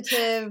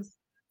insensitive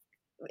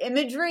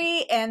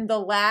imagery and the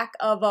lack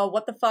of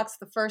what the fuck's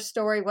the first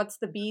story, what's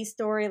the B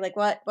story, like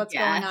what's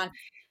going on.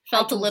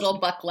 Felt a little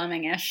Buck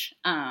Lemming-ish.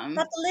 Felt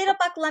a little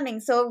Buck Lemming.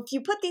 So if you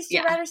put these two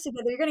writers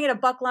together, you're gonna get a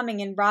Buck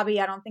Lemming. And Robbie,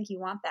 I don't think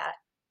you want that.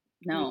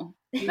 No,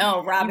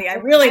 Robbie, I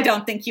really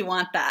don't think you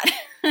want that.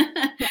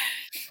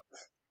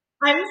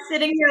 I'm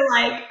sitting here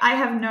like, I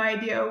have no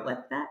idea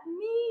what that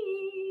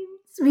means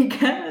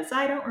because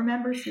I don't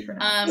remember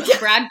Supernatural.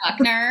 Brad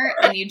Buckner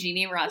and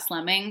Eugenie Ross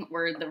Lemming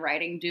were the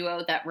writing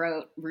duo that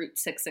wrote Route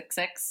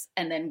 666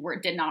 and then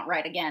did not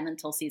write again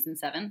until season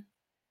 7.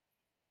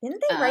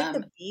 Didn't they write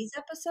the Bees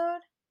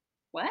episode?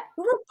 What?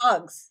 Who wrote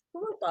Bugs?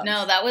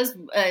 No, that was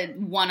a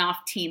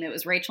one-off team. It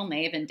was Rachel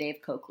Maeve and Dave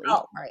Coakley.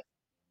 Oh, right.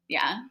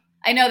 Yeah.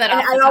 I know that and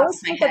off the I top always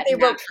of my think head, that they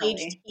wrote naturally,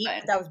 Caged Heat,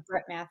 but that was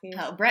Brett Matthews.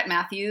 Oh, Brett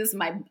Matthews,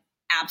 my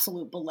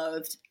absolute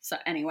beloved. So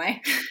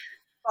anyway.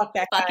 Fuck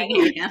that guy.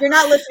 Yeah. You're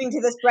not listening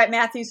to this, Brett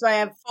Matthews, so I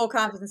have full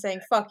confidence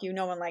saying, fuck you,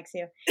 no one likes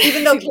you.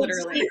 Even though Caged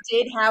Heat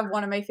did have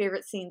one of my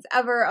favorite scenes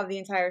ever of the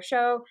entire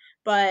show,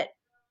 but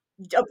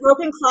a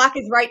broken clock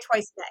is right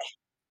twice a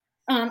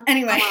day.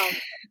 Anyway,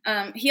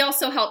 he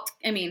also helped,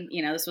 I mean,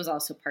 you know, this was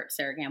also part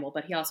Sarah Gamble,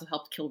 but he also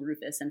helped kill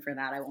Rufus, and for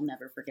that I will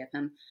never forgive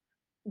him.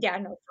 Yeah,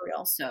 no, for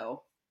real.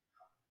 So,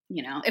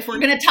 you know, if we're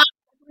going to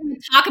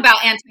talk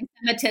about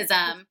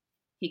anti-Semitism,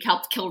 he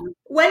helped kill Rufus.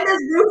 When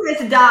does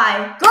Rufus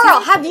die? Girl,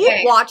 have you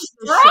watched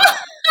this show?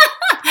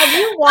 Have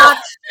you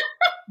watched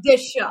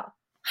this show?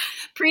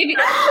 I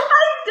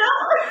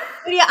don't.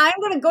 Lydia, I'm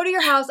going to go to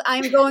your house.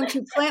 I'm going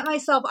to plant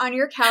myself on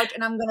your couch,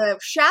 and I'm going to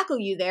shackle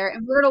you there,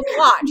 and we're going to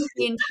watch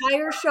the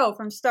entire show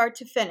from start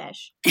to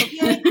finish.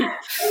 Okay?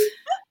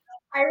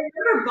 I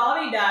remember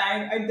Bobby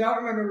dying. I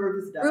don't remember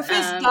Rufus dying.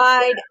 Rufus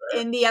died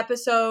in the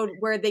episode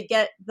where they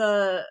get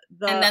the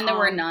and then there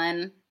were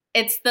none.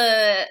 It's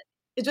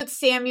with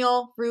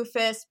Samuel,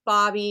 Rufus,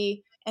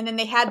 Bobby, and then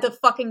they had the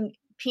fucking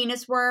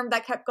penis worm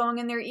that kept going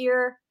in their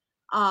ear.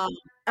 I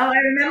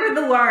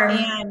remember the worm.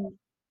 And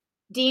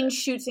Dean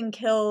shoots and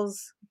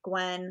kills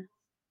Gwen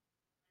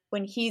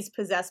when he's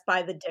possessed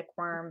by the dick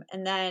worm,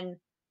 and then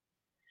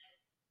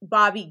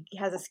Bobby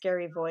has a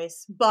scary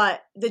voice,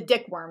 but the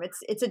dick worm,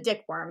 it's a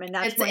dick worm, and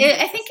that's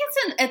I think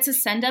it's a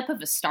send up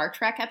of a Star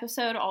Trek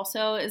episode.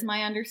 Also, is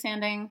my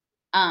understanding.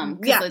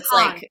 It's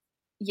Khan. like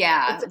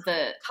it's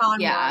the Khan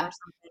worm or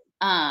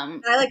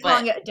something. I like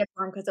calling it a dick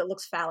worm because it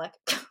looks phallic.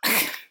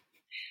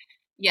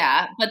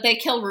 Yeah, but they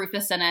kill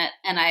Rufus in it,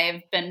 and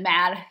I've been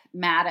mad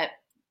at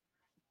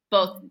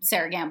both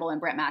Sarah Gamble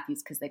and Brett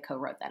Matthews because they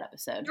co-wrote that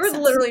episode. There was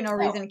literally no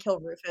reason to kill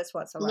Rufus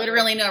whatsoever.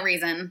 Literally no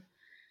reason.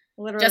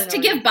 Just to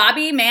give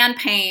Bobby man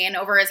pain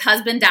over his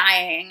husband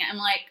dying. I'm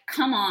like,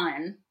 come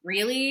on,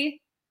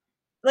 really?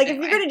 Like,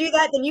 anyway. If you're gonna do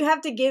that, then you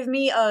have to give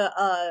me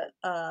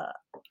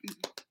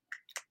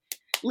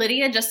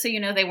Lydia, just so you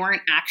know, they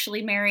weren't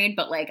actually married,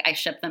 but like I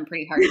shipped them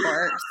pretty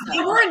hardcore. So.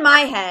 They were in my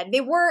head.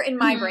 They were in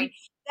my brain.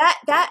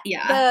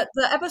 The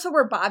episode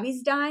where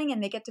Bobby's dying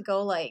and they get to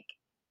go like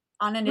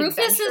on an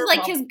adventure. Rufus is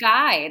like his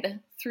guide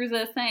through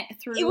the thing.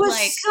 It was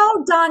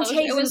so Dante's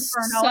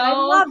Inferno. I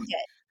loved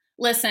it.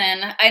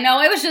 Listen, I know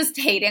I was just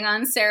hating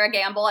on Sarah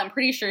Gamble. I'm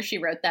pretty sure she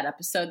wrote that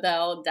episode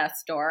though,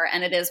 Death's Door,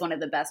 and it is one of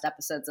the best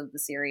episodes of the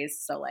series.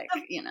 So like,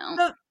 you know.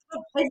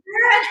 Is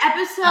there an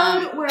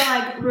episode where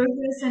like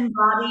Rufus and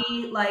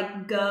Bobby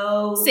like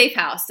go Safe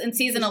House in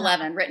season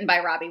 11, written by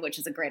Robbie, which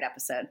is a great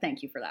episode.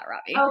 Thank you for that,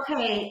 Robbie.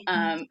 Okay,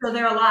 so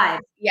they're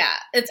alive. Yeah,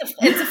 it's a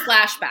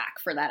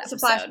flashback for that episode.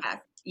 It's a flashback.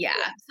 Yeah,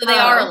 so they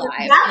are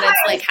alive. But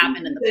it's like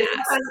happened in the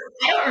past.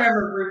 I don't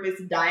remember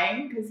Rufus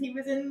dying because he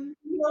was in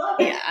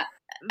 11. Yeah.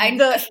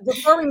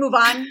 Before we move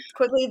on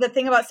quickly, the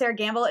thing about Sarah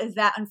Gamble is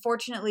that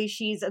unfortunately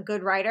she's a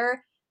good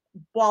writer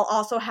while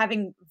also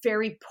having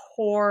very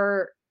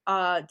poor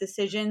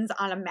decisions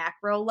on a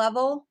macro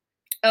level.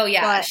 Oh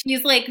yeah, but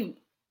she's like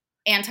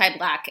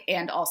anti-black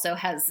and also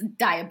has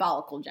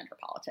diabolical gender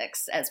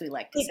politics, as we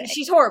like to say.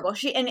 She's horrible.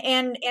 She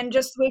and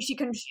just the way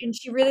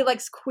she really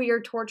likes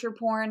queer torture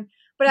porn,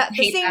 but at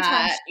the same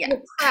time she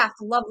will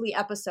craft lovely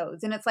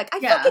episodes, and it's like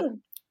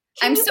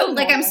I'm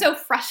so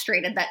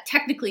frustrated that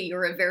technically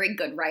you're a very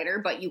good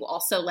writer, but you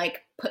also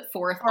like put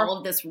forth all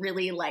of this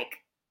really like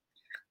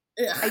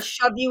I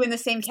shove you in the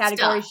same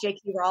category as J.K.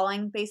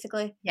 Rowling,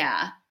 basically.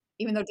 Yeah.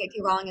 Even though J.K.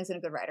 Rowling isn't a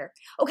good writer.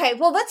 Okay,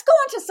 well, let's go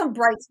on to some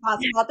bright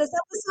spots about this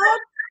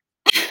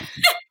episode.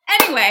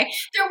 Anyway,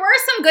 there were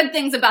some good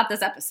things about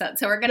this episode,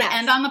 so we're going to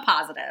end on the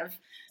positive.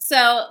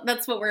 So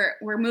that's what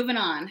we're moving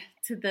on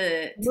to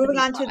the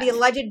to the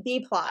alleged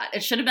B plot.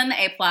 It should have been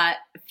the A plot.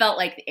 It felt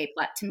like the A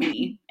plot to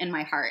me in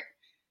my heart.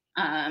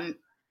 But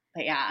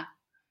yeah,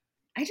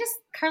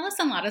 Carlos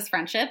and Lada's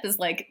friendship is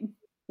like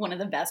one of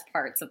the best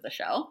parts of the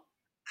show.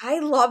 I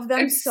love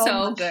them so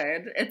much.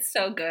 Good. It's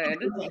so good.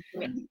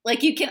 Like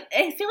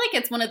I feel like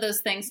it's one of those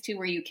things too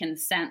where you can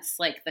sense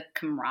like the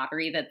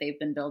camaraderie that they've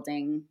been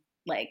building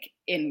like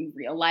in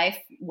real life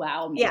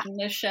while making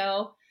this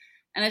show.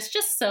 And it's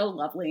just so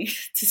lovely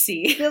to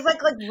see. It feels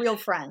like real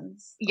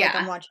friends. Yeah. Like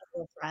I'm watching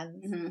Real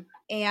Friends. Mm-hmm.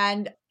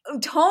 And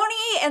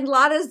Tony and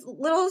Lada's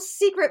little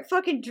secret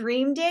fucking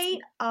dream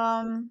date.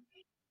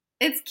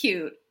 It's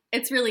cute.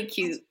 It's really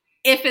cute.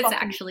 If it's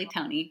actually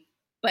Tony.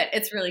 But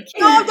it's really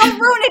cute. No, don't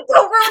ruin it.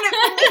 Don't ruin it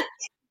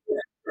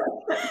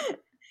for me.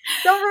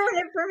 Don't ruin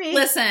it for me.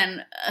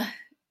 Listen,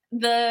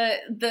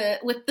 the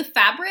with the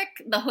fabric,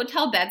 the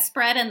hotel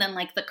bedspread, and then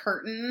like the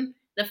curtain,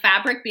 the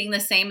fabric being the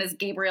same as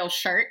Gabriel's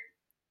shirt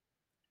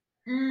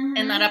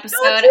in that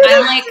episode.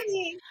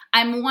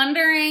 I'm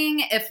wondering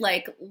if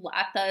like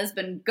Lata has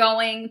been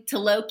going to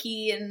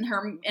Loki and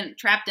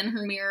trapped in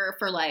her mirror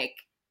for like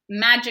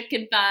magic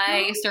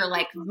advice, or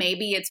like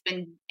maybe it's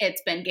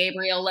been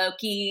Gabriel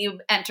Loki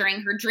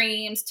entering her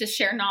dreams to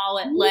share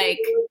knowledge. Like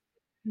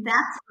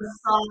that's the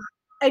song.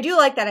 I do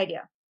like that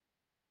idea.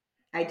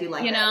 I do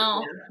like that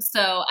idea.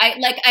 So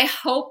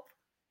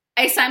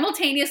I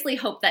simultaneously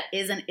hope that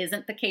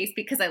isn't the case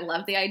because I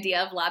love the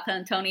idea of Lata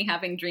and Tony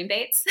having dream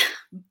dates.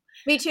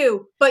 Me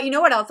too. But you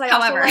know what else I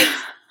also like?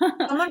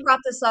 Someone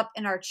brought this up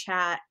in our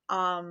chat,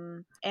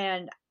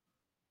 and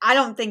I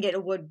don't think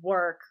it would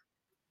work.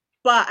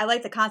 But I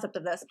like the concept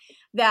of this,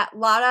 that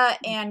Lada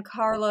and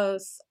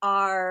Carlos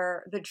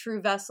are the true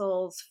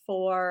vessels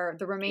for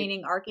the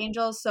remaining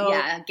archangels. So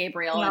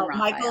Gabriel and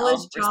Raphael, Michael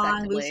is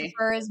John,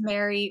 Lucifer is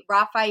Mary,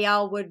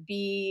 Raphael would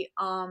be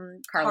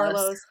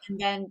Carlos, and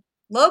then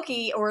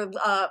Loki, or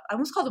I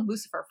almost called him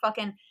Lucifer,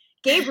 fucking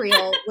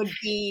Gabriel would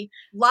be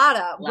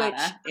Lada, which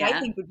I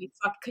think would be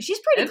fucked, because she's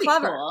pretty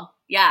clever. Cool.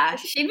 Yeah,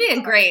 she'd be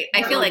a great,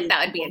 I feel like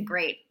that would be a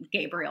great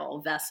Gabriel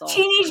vessel.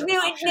 Teenage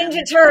Mutant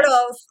Ninja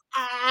Turtles.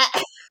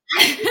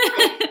 I feel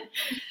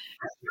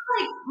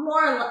like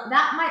more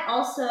that might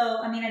also,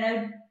 I mean, I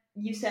know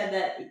you said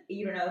that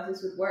you don't know if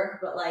this would work,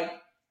 but like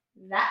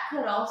that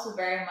could also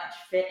very much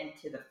fit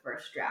into the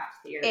first draft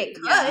theory. It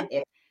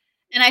could.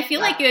 And I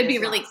feel like it would be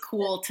does really not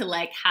cool to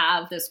like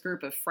have this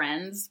group of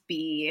friends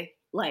be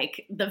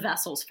like the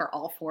vessels for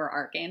all 4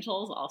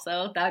 archangels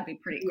also. That would be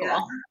pretty cool.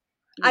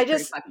 Yeah.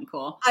 Pretty fucking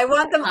cool. I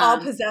want them all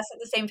possessed at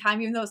the same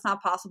time, even though it's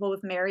not possible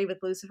with Mary, with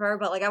Lucifer,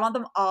 but like I want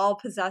them all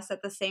possessed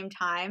at the same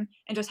time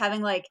and just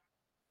having like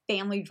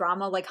family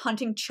drama, like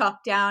hunting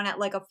Chuck down at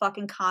like a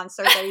fucking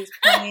concert that he's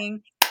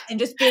playing and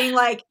just being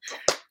like,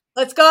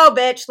 let's go,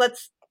 bitch.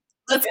 Let's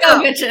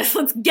go, bitches.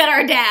 Let's get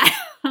our dad.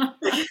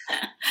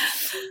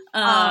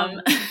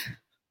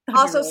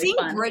 Also, really seeing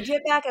fun.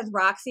 Bridget back as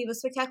Roxy was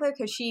spectacular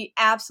because she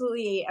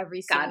absolutely ate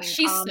every scene. God,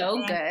 she's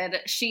so good.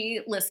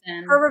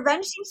 Her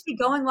revenge seems to be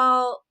going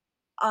well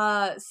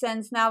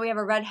since now we have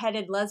a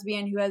redheaded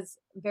lesbian who has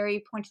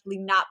very pointedly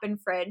not been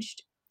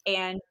fridged.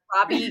 And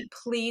Robbie,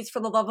 please, for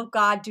the love of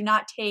God, do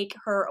not take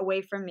her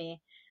away from me.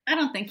 I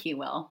don't think he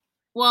will.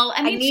 Well,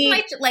 I mean, she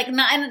might like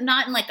not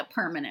in like a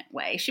permanent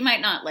way. She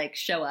might not like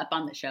show up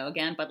on the show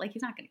again, but like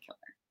he's not going to kill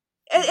her.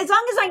 As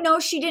long as I know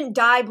she didn't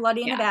die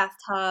bloody in a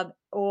bathtub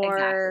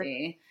or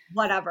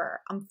whatever,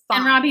 I'm fine.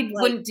 And Robbie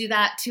wouldn't do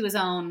that to his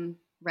own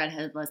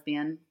redheaded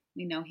lesbian.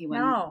 We know he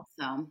wouldn't. No.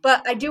 So.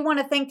 But I do want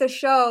to thank the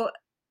show,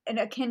 and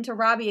akin to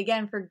Robbie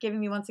again, for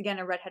giving me once again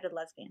a redheaded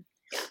lesbian.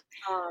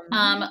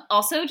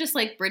 Also, just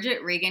like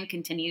Bridget Regan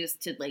continues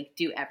to like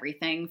do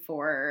everything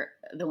for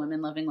the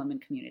women loving women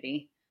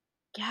community.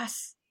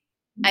 Yes.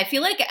 I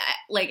feel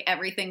like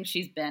everything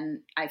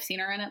I've seen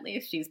her in, at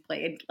least she's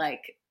played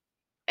like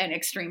an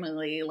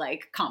extremely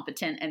like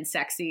competent and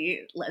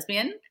sexy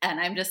lesbian, and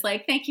I'm just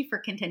like, thank you for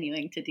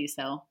continuing to do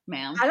so,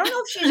 ma'am. I don't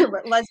know if she's a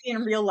lesbian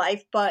in real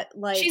life, but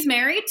like she's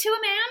married to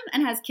a man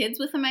and has kids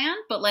with a man,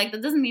 but like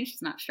that doesn't mean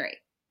she's not straight.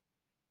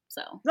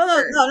 So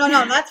no,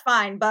 that's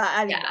fine. But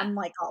I'm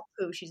like, oh,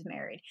 poo, she's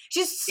married.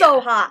 She's so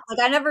hot. Like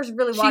I never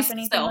really watched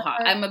anything. She's so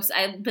hot.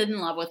 I've been in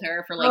love with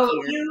her for like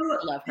years.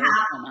 I love her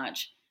so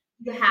much.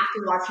 You have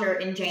to watch her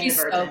in Jane the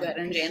Virgin. She's so good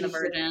in Jane the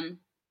Virgin.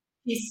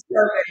 She's so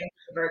good in Jane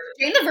the Virgin.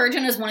 Jane the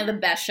Virgin is one of the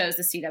best shows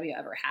the CW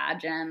ever had,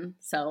 Jen.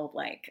 So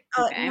like,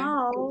 okay.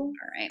 No. All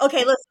right. Okay,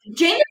 listen.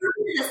 Jane the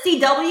Virgin is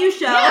a CW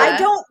show. Yeah. I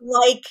don't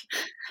like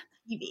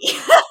TV.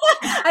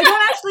 I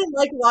don't actually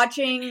like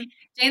watching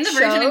Jane the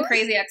Virgin and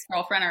Crazy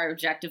Ex-Girlfriend are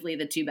objectively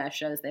the 2 best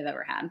shows they've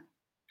ever had,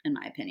 in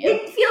my opinion.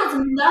 It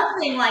feels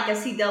nothing like a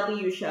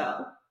CW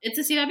show. It's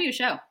a CW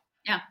show.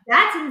 Yeah.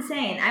 That's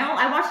insane.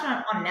 I watched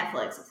it on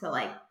Netflix, so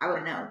like I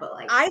wouldn't know, but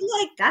like I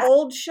like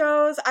old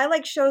shows. I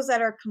like shows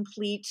that are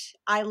complete.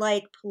 I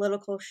like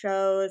political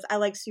shows. I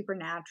like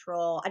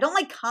Supernatural. I don't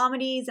like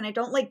comedies and I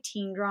don't like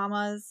teen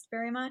dramas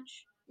very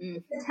much.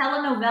 It's a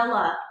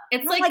telenovela.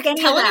 It's like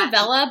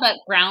telenovela but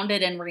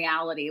grounded in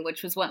reality,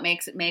 which was what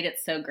made it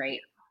so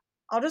great.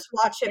 I'll just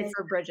watch it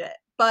for Bridget.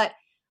 But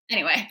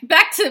anyway,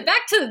 back to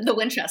the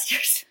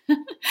Winchesters.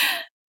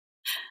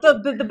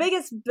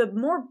 the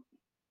more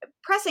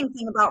pressing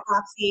thing about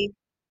Roxy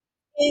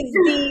is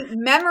the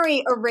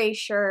memory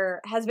erasure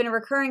has been a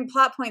recurring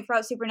plot point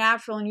throughout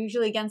Supernatural and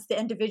usually against the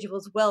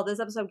individual's will. This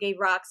episode gave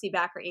Roxy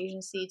back her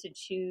agency to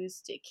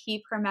choose to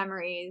keep her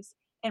memories.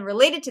 And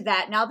related to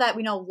that, now that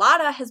we know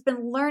Lotta has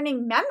been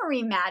learning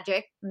memory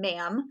magic,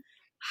 ma'am,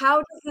 how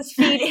does this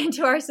feed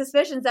into our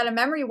suspicions that a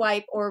memory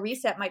wipe or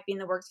reset might be in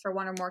the works for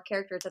one or more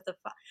characters at the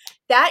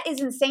that is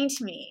insane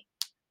to me.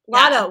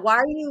 Lotta,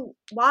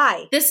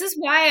 why? This is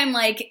why I'm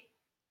like,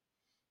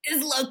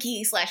 is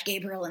Loki /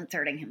 Gabriel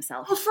inserting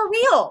himself? Well, for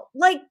real.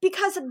 Like,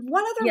 because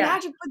what other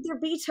magic would there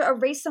be to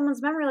erase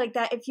someone's memory like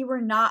that if you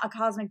were not a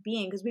cosmic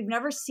being? Because we've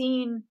never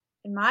seen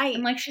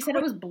And like she said,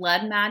 it was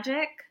blood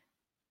magic.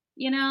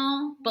 You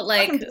know, but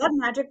like blood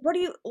magic. What do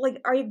you like?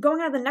 Are you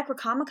going out of the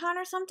Necronomicon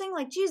or something?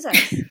 Like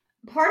Jesus.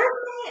 Part of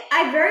me,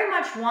 I very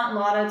much want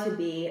Lotta to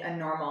be a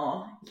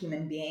normal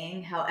human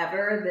being.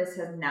 However, this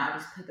has now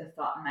just put the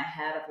thought in my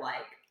head of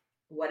like,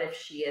 what if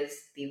she is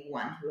the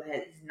one who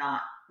has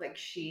not, like,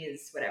 she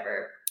is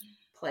whatever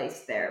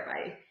placed there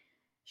by,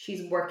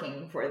 she's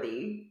working for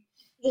the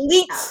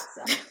elites.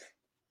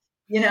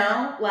 You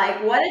know,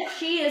 like, what if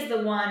she is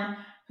the one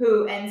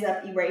who ends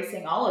up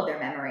erasing all of their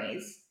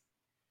memories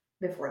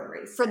before the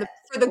race for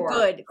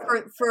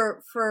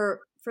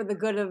the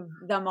good of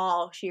them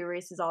all? She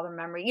erases all their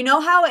memory. You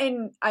know how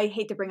I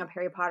hate to bring up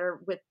Harry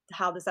Potter with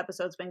how this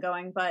episode's been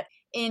going, but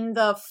in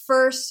the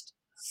first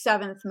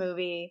 7th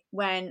movie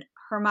when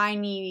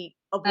Hermione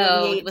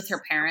obliviates with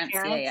her parents.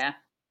 Yeah.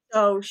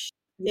 So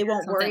they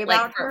won't worry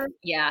about her.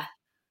 Yeah.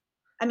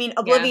 I mean,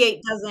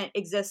 obliviate doesn't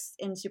exist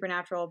in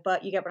Supernatural,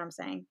 but you get what I'm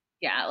saying.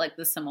 Yeah, like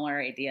the similar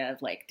idea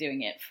of like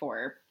doing it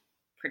for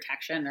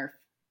protection or,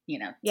 you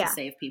know, to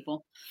save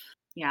people.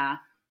 Yeah.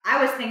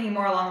 I was thinking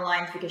more along the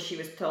lines because she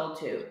was told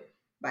to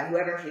by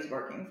whoever she's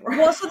working for.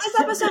 Well, so this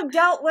episode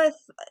dealt with,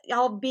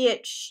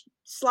 albeit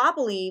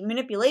sloppily,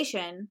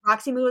 manipulation.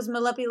 Roxy was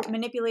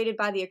manipulated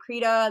by the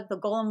Akrita. The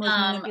Golem was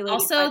manipulated.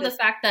 Also, the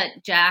fact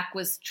that Jack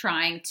was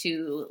trying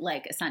to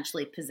like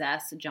essentially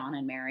possess John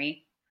and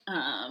Mary.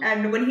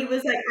 And when he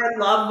was like, "Our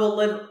love will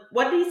live,"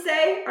 what did he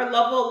say? "Our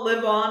love will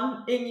live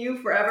on in you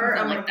forever."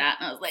 Something like that.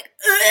 And I was like,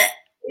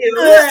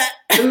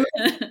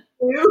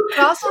 But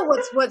also,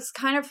 what's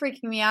kind of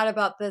freaking me out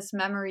about this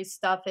memory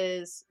stuff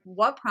is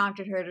what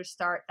prompted her to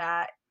start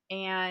that,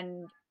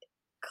 and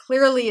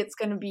clearly it's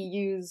going to be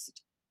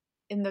used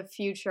in the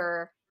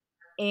future.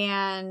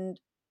 And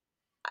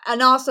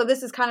also,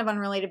 this is kind of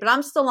unrelated, but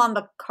I'm still on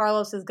the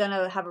Carlos is going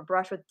to have a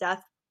brush with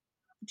death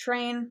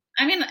train.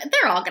 I mean,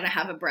 they're all going to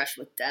have a brush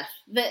with death,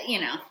 but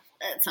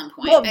at some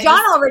point. Well,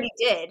 John already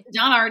did.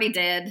 John already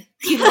did.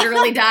 He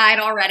literally died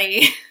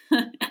already.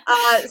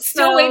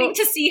 Still waiting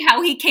to see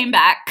how he came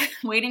back.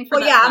 Waiting for.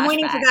 I'm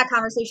waiting for that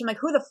conversation. Like,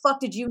 who the fuck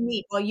did you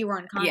meet while you were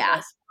unconscious?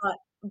 Yeah.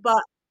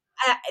 But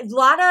a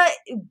lot of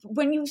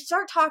when you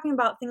start talking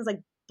about things like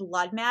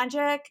blood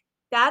magic,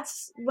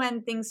 that's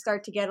when things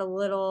start to get a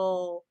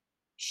little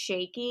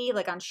shaky,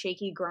 like on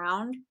shaky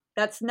ground.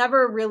 That's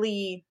never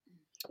really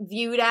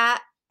viewed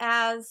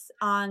as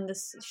on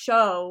this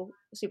show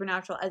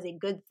Supernatural as a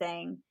good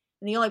thing,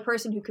 and the only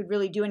person who could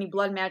really do any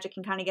blood magic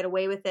and kind of get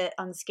away with it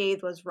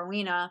unscathed was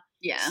Rowena.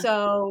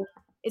 So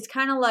it's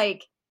kind of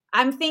like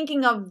I'm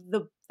thinking of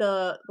the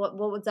what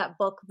was that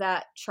book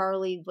that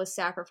Charlie was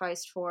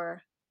sacrificed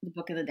for? The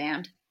Book of the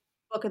Damned.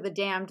 Book of the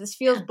Damned. This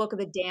feels Book of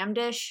the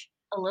Damned-ish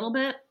a little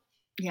bit.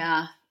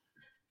 Yeah,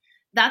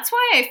 that's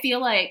why I feel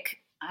like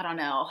I don't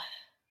know.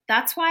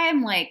 That's why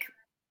I'm like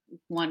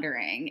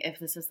wondering if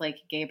this is like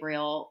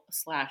Gabriel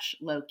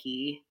 /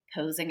 Loki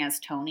posing as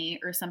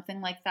Tony or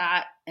something like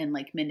that, and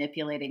like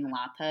manipulating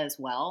Lata as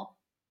well,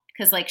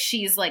 because like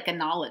she's like a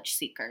knowledge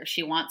seeker.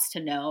 She wants to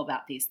know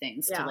about these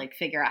things to like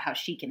figure out how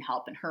she can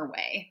help in her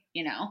way,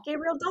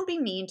 Gabriel, don't be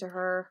mean to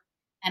her.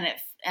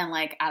 And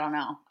like I don't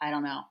know. I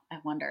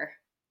wonder.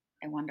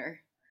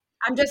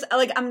 I'm just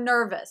like I'm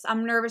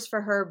nervous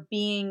for her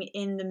being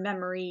in the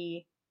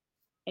memory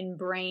and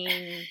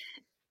brain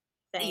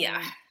thing.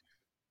 Yeah.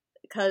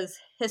 Because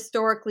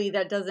historically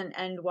that doesn't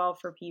end well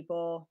for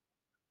people.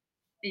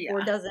 Yeah.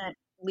 Or doesn't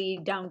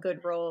lead down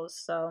good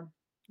roads. So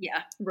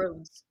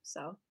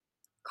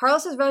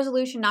Carlos's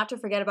resolution not to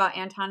forget about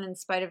Anton in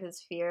spite of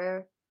his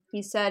fear.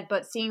 He said,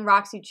 but seeing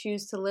Roxy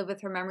choose to live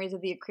with her memories of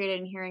the Akreida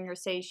and hearing her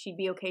say she'd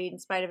be okay in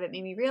spite of it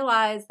made me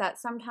realize that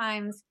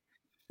sometimes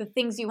the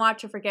things you want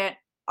to forget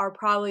are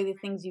probably the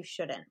things you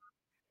shouldn't.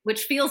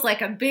 Which feels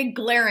like a big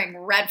glaring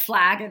red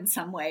flag in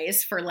some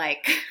ways for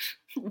like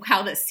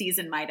how this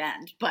season might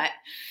end. But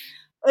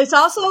it's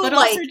also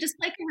also just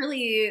like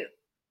really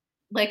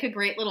like a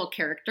great little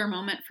character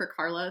moment for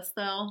Carlos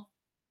though.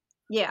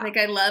 Yeah. Like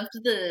I loved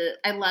the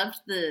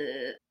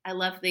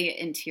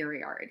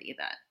interiority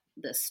that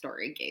this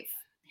story gave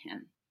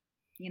him,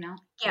 Yeah.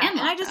 And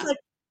I just like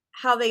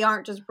how they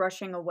aren't just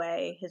brushing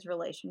away his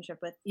relationship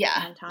with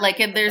Anton. Like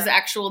there's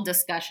actual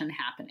discussion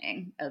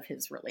happening of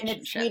his relationship.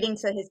 And it's leading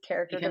to his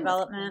character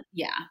development.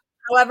 Yeah.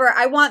 However,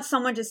 I want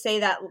someone to say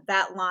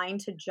that line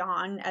to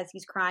John as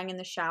he's crying in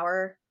the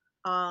shower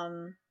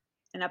in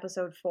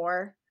episode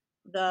 4.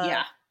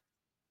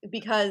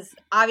 Because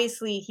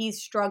obviously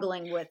he's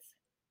struggling with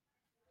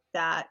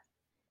that.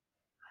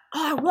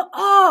 I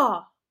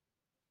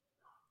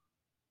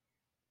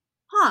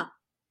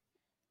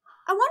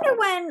wonder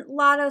when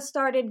Lata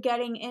started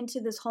getting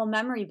into this whole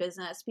memory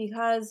business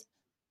because,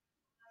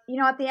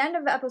 at the end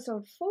of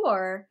episode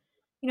 4,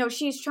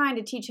 she's trying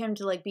to teach him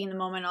to like be in the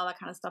moment, all that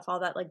kind of stuff,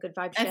 all that like good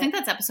vibe shit. I think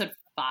that's episode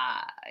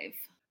 5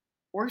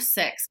 or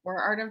 6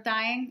 or Art of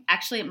Dying.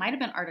 Actually, it might have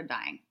been Art of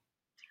Dying.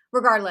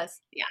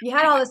 Regardless, you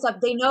had all this stuff.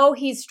 They know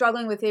he's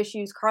struggling with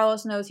issues.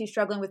 Carlos knows he's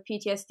struggling with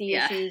PTSD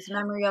issues,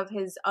 memory of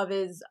his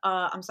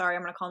I'm sorry,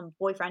 I'm going to call him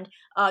boyfriend,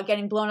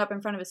 getting blown up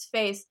in front of his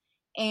face.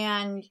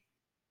 And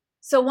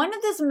so when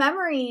did this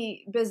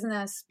memory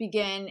business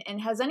begin?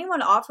 And has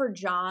anyone offered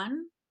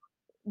John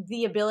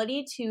the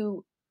ability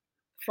to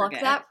pluck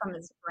that from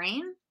his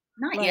brain?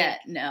 Not yet.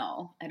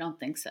 No, I don't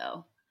think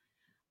so.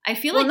 I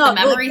feel like the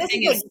memory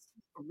thing is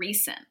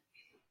recent.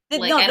 That's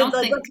what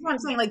I'm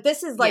saying. Like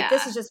this is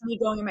just me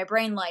going in my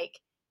brain. Like,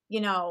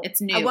 it's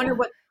new. I wonder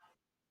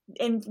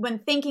when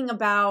thinking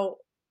about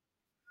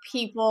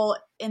people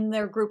in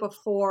their group of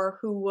 4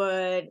 who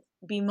would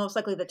be most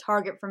likely the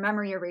target for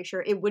memory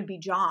erasure, it would be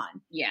John.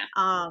 Yeah.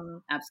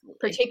 Absolutely.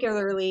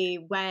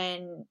 Particularly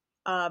when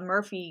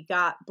Murphy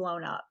got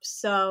blown up.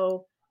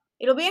 So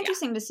it'll be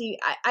interesting to see.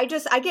 I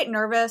get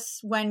nervous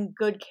when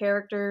good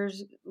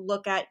characters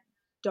look at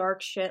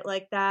dark shit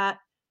like that.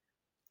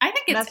 I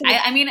think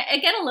I mean, I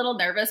get a little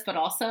nervous, but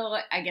also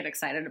I get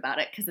excited about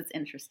it because it's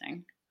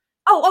interesting.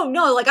 Oh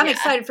no! Like I'm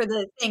excited for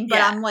the thing,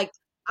 but I'm like,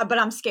 but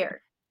I'm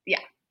scared. Yeah,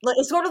 like,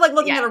 it's sort of like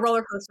looking at a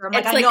roller coaster. I'm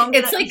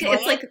it's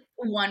like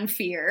one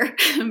fear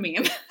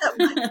meme.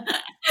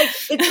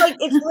 It's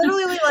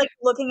literally like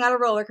looking at a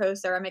roller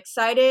coaster. I'm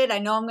excited. I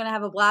know I'm gonna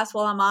have a blast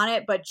while I'm on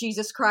it, but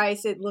Jesus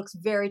Christ, it looks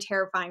very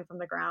terrifying from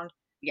the ground.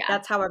 Yeah,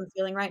 that's how I'm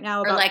feeling right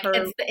now. Or like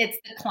it's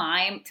the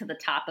climb to the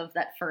top of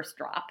that first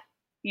drop.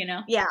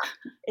 Yeah,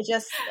 it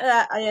just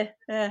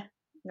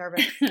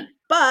nervous.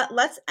 But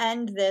let's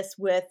end this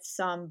with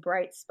some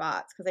bright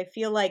spots because I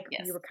feel like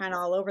we were kind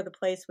of all over the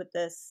place with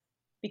this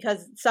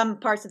because some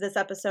parts of this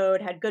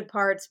episode had good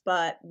parts,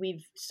 but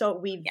we've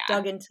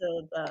dug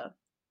into the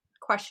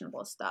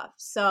questionable stuff.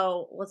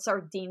 So let's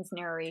start with Dean's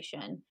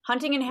narration.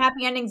 Hunting and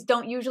happy endings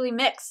don't usually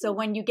mix. So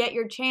when you get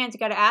your chance, you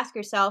got to ask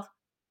yourself,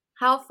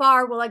 how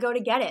far will I go to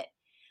get it?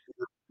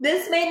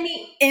 This made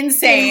me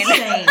insane.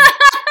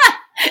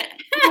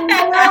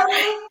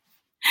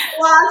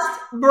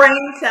 Lost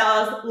brain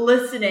cells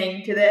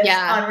listening to this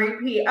Yeah. on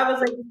repeat. I was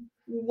like,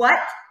 what?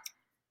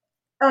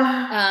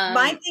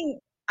 My thing,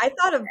 I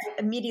thought of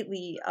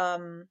immediately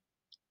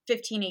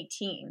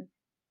 1518.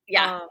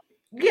 Yeah.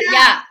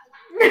 Yeah.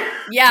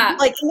 Yeah.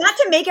 Like, not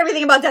to make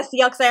everything about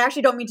Destiel, because I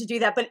actually don't mean to do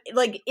that, but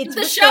like, it's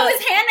the show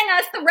is handing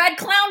us the red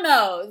clown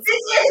nose. This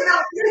is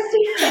about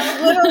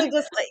It's literally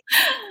just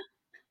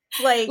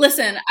like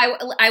listen,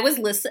 I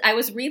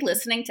was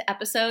re-listening to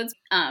episodes,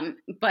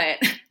 but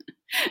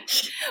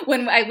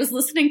when I was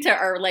listening to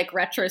our like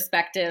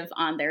retrospective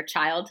on their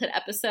childhood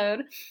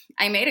episode,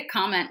 I made a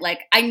comment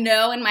like, I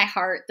know in my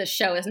heart the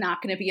show is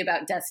not going to be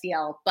about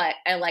Destiel, but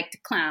I like to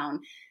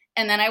clown.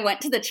 And then I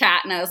went to the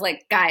chat and I was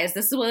like, guys,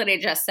 this is what I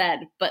just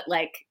said, but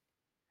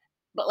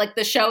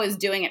the show is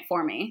doing it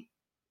for me.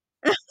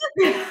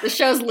 The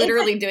show's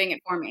literally doing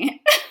it for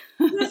me.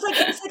 It's like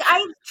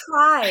I've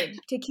tried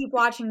to keep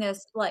watching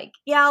this. Like,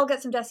 yeah, I'll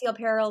get some Destiel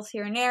parallels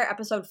here and there.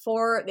 Episode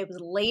 4, it was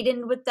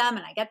laden with them,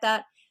 and I get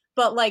that.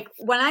 But like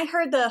when I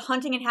heard the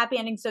hunting and happy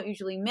endings don't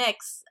usually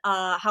mix,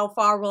 how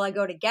far will I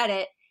go to get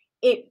it?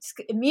 It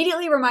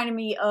immediately reminded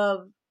me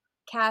of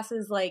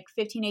Cass's like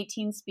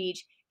 1518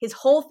 speech. His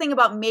whole thing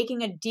about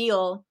making a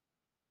deal,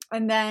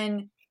 and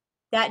then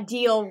that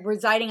deal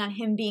residing on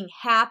him being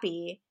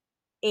happy.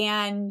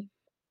 And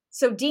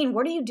so, Dean,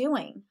 what are you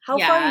doing? How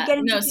far are you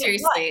getting? No,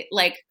 seriously,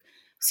 like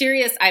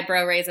serious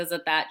eyebrow raises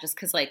at that, just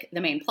because like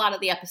the main plot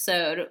of the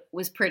episode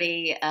was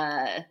pretty,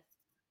 on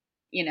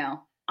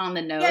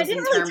the nose in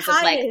really terms of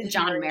like his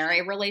John narration.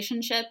 Mary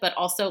relationship, but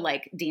also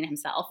like Dean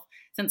himself,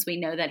 since we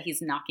know that he's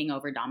knocking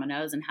over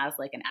dominoes and has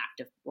like an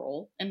active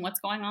role in what's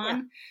going on.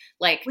 Yeah.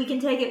 Like, we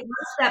can take it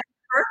one step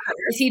further.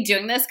 Is he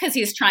doing this because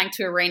he's trying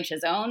to arrange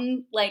his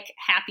own like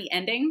happy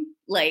ending?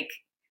 Like,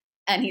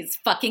 and he's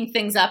fucking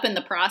things up in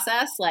the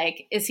process?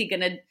 Like, is he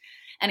gonna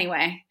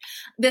anyway?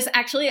 This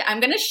actually, I'm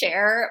gonna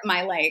share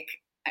my like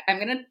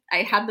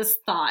I had this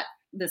thought,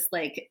 this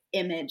like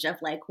image of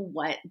like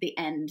what the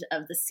end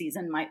of the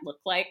season might look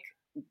like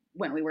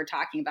when we were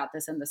talking about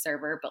this in the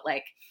server. But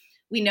like,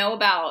 we know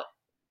about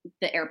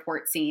the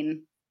airport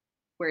scene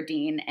where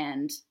Dean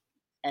and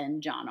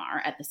John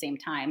are at the same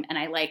time, and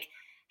I like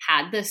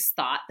had this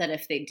thought that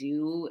if they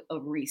do a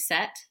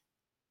reset,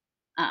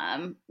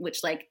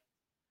 which like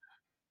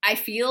I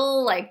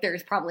feel like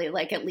there's probably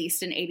like at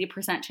least an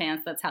 80%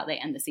 chance that's how they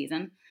end the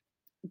season,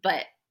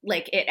 but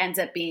like it ends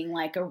up being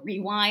like a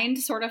rewind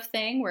sort of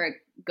thing where it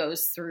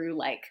goes through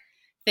like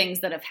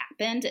things that have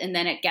happened, and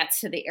then it gets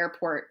to the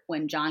airport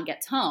when John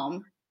gets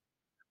home,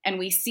 and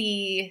we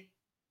see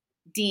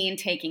Dean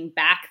taking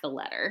back the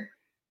letter,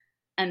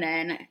 and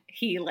then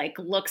he like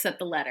looks at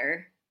the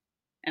letter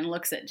and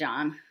looks at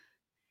John,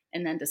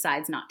 and then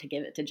decides not to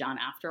give it to John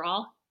after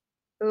all.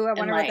 Ooh, I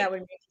wonder what that would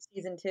mean for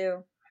season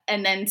 2.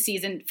 And then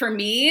for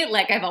me,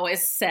 like I've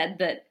always said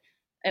that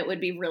it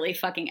would be really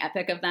fucking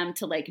epic of them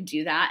to like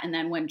do that. And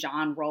then when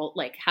John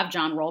have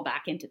John roll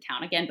back into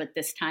town again, but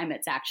this time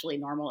it's actually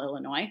Normal,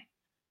 Illinois.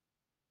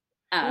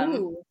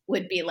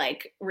 Would be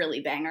like really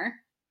banger.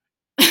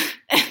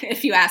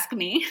 If you ask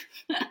me.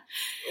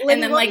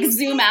 And then like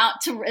zoom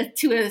out to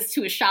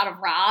a shot of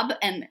Rob,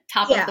 and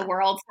Top of the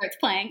World starts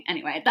playing.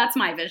 Anyway, that's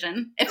my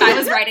vision. If I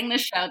was writing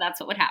this show, that's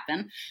what would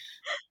happen.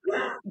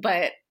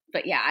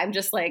 But yeah, I'm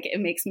just like,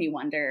 it makes me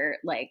wonder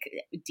like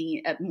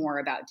more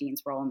about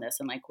Dean's role in this,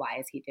 and like why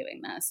is he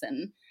doing this,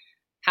 and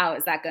how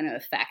is that going to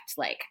affect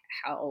like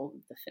how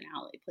the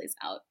finale plays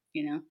out,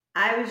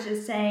 I was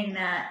just saying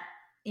that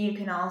you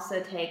can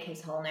also take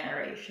his whole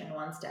narration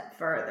one step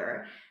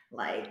further.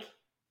 Like,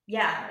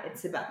 yeah,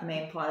 it's about the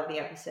main plot of the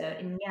episode,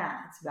 and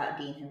yeah, it's about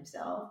Dean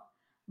himself,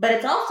 but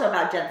it's also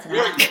about Jensen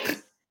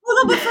Ackles.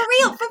 Well, no, but for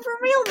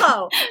real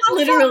though,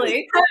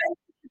 literally,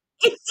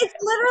 it's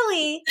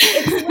literally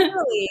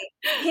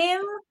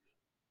him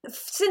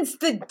since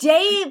the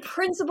day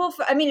principal.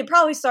 I mean, it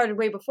probably started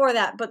way before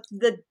that, but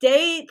the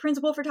day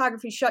Principal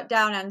Photography shut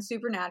down on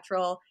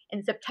Supernatural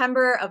in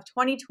September of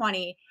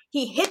 2020.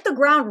 He hit the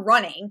ground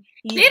running.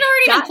 They'd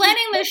already been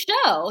planning this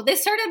show. They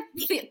started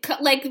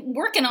like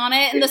working on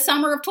it in the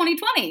summer of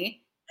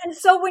 2020. And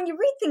so when you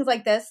read things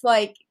like this,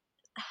 like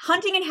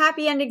hunting and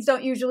happy endings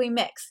don't usually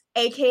mix,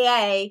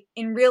 aka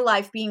in real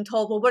life being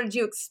told, well, what did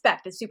you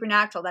expect? It's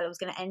Supernatural that it was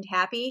going to end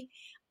happy.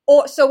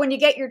 Or so when you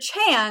get your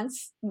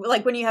chance,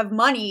 like when you have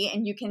money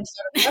and you can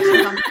start a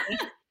production company,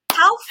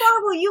 how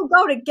far will you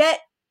go to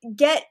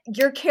get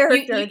your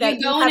character that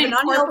you go have and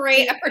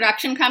incorporate a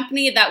production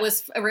company that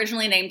was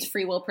originally named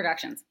Free Will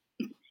Productions?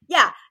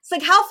 Yeah. It's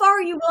like, how far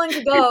are you willing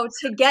to go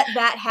to get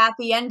that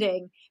happy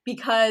ending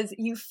because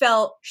you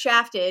felt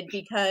shafted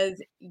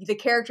because the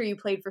character you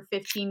played for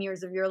 15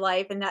 years of your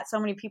life and that so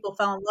many people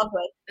fell in love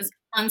with is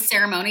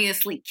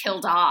unceremoniously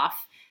killed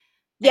off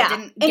Yeah.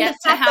 didn't get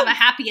to have a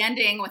happy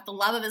ending with the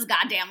love of his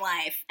goddamn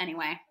life.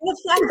 Anyway. The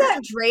fact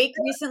that Drake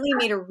recently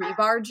made a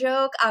rebar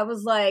joke, I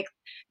was like,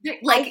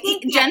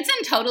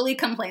 Jensen totally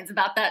complains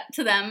about that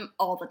to them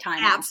all the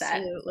time.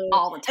 Absolutely.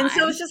 All the time. And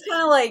so it's just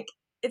kind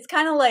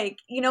of like,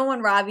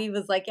 when Robbie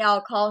was like, yeah,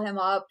 I'll call him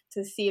up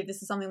to see if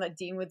this is something that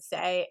Dean would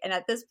say. And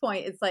at this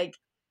point, it's like,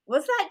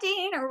 was that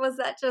Dean or was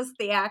that just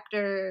the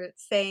actor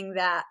saying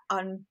that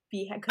on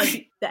behalf, because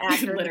the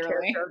actor and the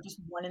character are just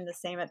one and the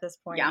same at this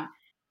point? Yeah.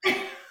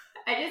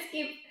 I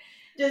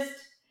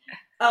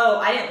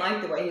didn't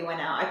like the way he went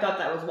out. I thought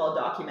that was well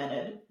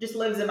documented. Just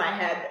lives in my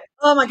head.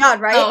 Oh my God,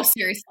 right? Oh,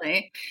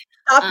 seriously.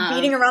 Stop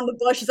beating around the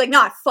bush. He's like,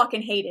 no, I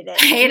fucking hated it.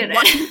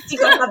 He's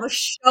going to have a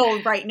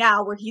show right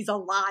now where he's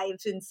alive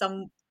in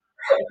some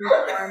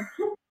form.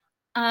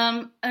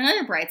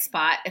 Another bright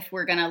spot, if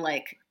we're going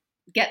to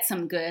get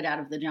some good out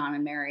of the John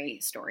and Mary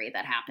story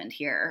that happened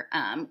here,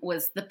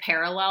 was the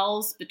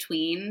parallels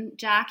between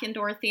Jack and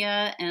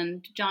Dorothea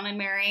and John and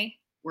Mary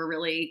were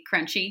really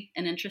crunchy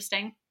and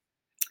interesting.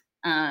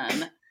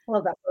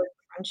 Love that word,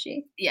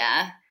 crunchy.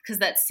 Yeah, because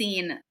that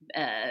scene,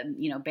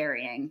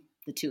 burying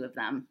the two of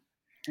them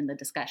and the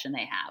discussion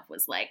they have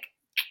was like,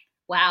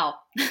 wow.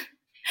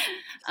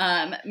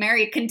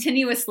 Mary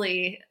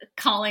continuously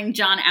calling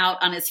John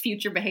out on his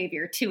future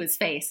behavior to his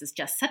face is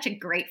just such a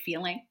great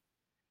feeling.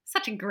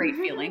 Such a great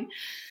feeling.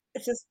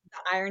 It's just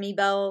the irony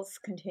bells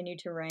continue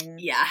to ring.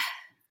 Yeah.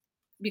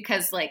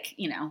 Because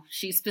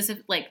she's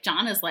specific,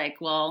 John is like,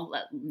 well,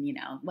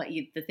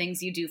 the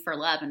things you do for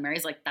love. And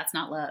Mary's like, that's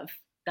not love.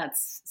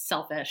 That's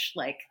selfish.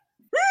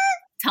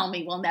 Tell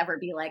me we'll never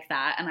be like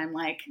that. And I'm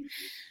like,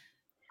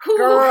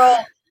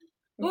 girl,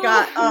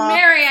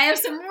 Mary, I have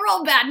some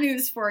real bad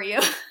news for you.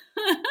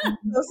 I'm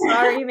so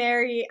sorry,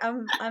 Mary.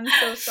 I'm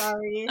so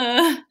sorry.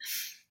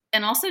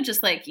 And also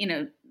just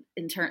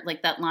in turn,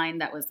 that line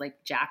that was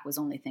Jack was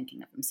only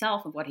thinking of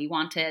himself, of what he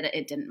wanted.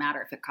 It didn't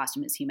matter if it cost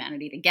him his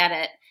humanity to get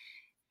it.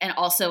 And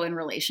also in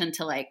relation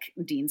to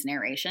Dean's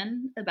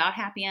narration about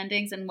happy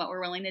endings and what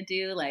we're willing to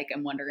do,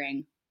 I'm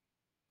wondering,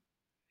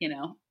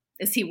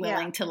 is he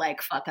willing to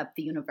fuck up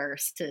the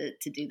universe to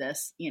do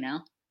this,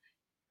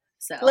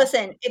 So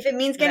listen, if it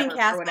means getting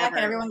cast back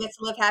and everyone gets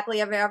to live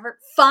happily ever after,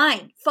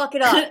 fine, fuck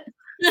it up.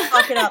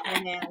 Fuck it up,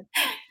 my man.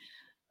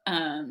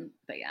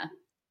 But yeah.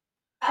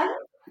 I'm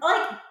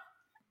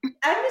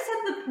just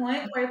at the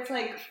point where it's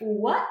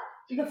what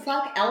the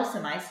fuck else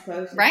am I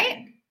supposed to right?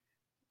 think?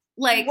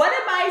 What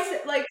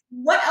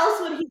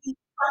else would he be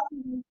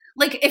fucking?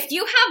 If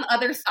you have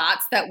other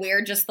thoughts that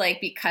we're just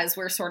because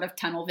we're sort of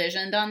tunnel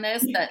visioned on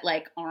this that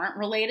aren't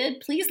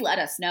related, please let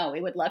us know. We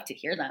would love to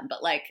hear them.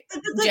 But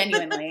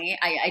genuinely,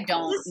 I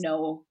don't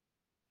know.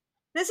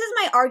 This is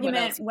my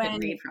argument when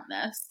read from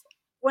this.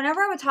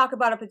 Whenever I would talk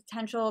about a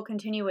potential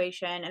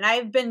continuation, and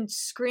I've been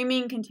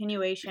screaming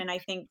continuation, I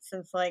think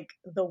since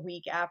the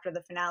week after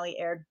the finale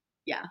aired.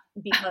 Yeah,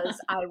 because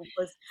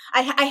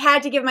I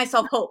had to give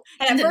myself hope,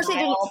 and at first I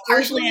didn't.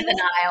 Partially in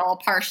denial,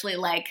 partially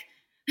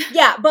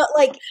Yeah, but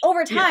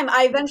over time,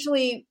 I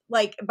eventually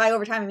by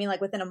over time I mean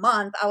within a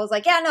month, I was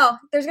like, yeah, no,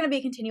 there's gonna be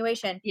a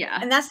continuation. Yeah,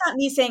 and that's not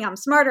me saying I'm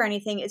smart or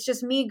anything. It's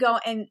just me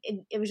and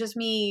it was just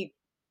me.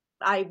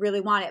 I really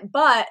want it,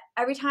 but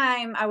every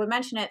time I would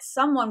mention it,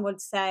 someone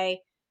would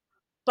say,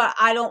 but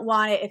I don't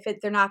want it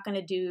if they're not going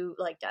to do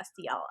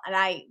Destiel.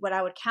 And what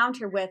I would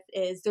counter with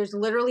is there's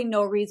literally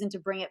no reason to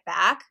bring it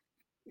back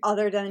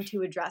other than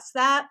to address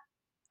that.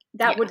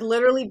 That would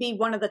literally be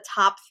one of the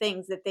top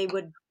things that they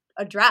would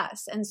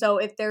address. And so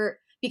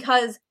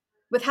because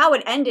with how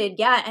it ended,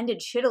 it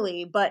ended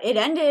shittily, but it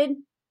ended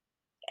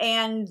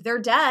and they're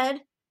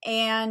dead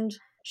and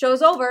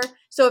show's over.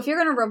 So if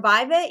you're going to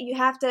revive it, you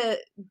have to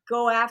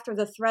go after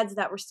the threads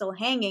that were still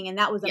hanging. And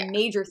that was a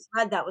major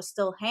thread that was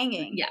still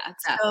hanging. Yeah,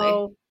 exactly.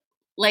 So,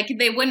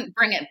 they wouldn't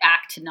bring it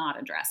back to not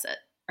address it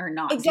or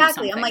not.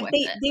 Exactly. I'm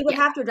they would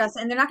have to address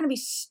it, and they're not going to be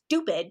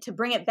stupid to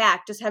bring it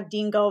back. Just have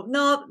Dean go,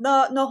 no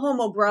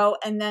homo, bro.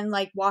 And then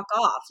walk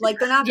off.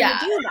 They're not going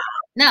to do that.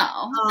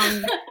 No.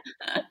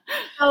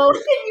 So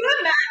can you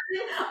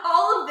imagine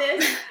all of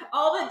this?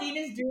 All that Dean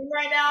is doing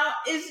right now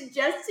is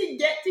just to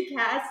get to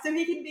Cass so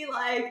he can be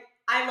like,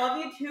 I love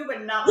you too,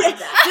 but not like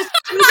that. Just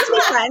be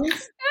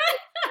friends.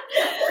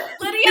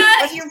 Lydia,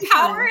 your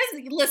powers,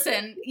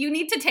 listen, you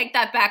need to take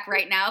that back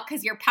right now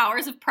because your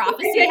powers of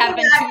prophecy have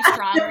been too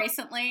strong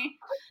recently.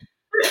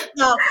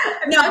 No.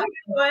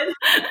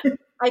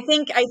 I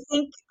think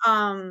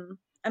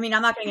I mean,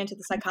 I'm not going to get into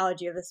the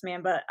psychology of this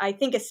man, but I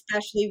think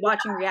especially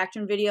watching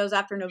reaction videos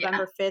after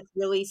November 5th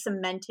really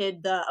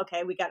cemented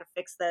okay, we got to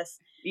fix this.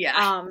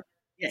 Yeah.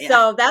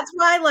 So that's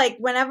why,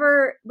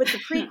 whenever with the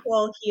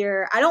prequel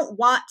here, I don't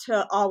want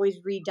to always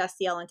read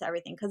Destiel into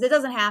everything because it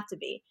doesn't have to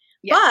be.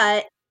 Yeah.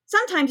 But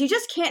sometimes you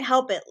just can't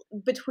help it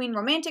between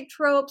romantic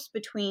tropes,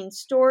 between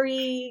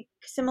story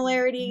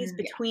similarities,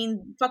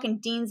 between fucking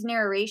Dean's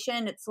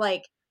narration. It's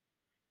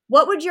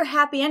what would your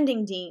happy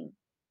ending, Dean,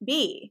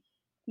 be?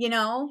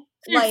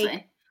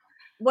 Seriously.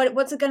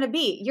 what's it going to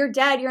be? You're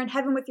dead. You're in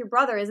heaven with your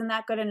brother. Isn't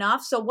that good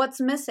enough? So what's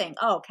missing?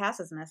 Oh, Cass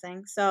is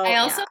missing. So I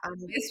also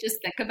always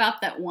just think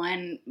about that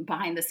one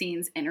behind the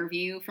scenes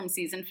interview from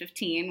season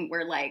 15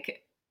 where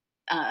like,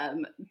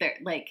 they're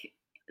like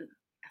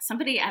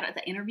somebody at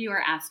the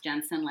interviewer asked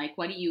Jensen, like,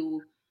 what do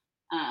you,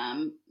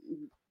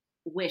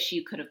 wish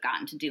you could have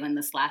gotten to do in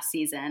this last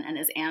season? And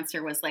his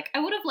answer was like,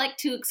 I would have liked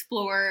to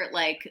explore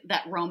like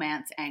that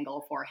romance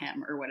angle for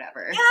him or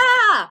whatever.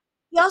 Yeah.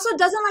 He also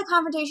doesn't like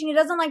confrontation. He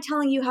doesn't like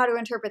telling you how to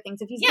interpret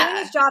things. If he's doing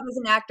his job as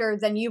an actor,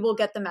 then you will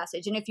get the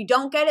message. And if you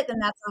don't get it, then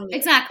that's on you.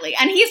 Exactly.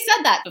 And he's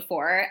said that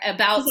before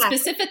about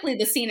specifically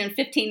the scene in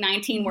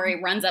 1519 where he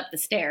runs up the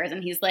stairs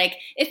and he's like,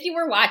 if you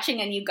were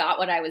watching and you got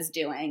what I was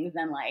doing,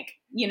 then like,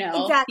 you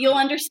know, you'll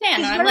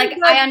understand. And I'm like,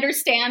 I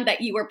understand that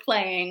you were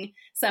playing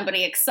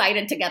somebody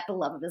excited to get the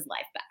love of his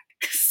life back.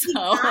 So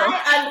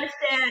I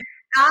understand.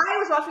 I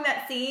was watching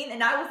that scene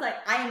and I was like,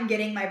 I am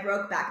getting my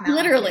Brokeback Mountain.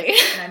 Literally.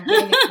 And I'm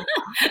getting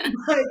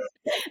it.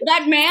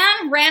 That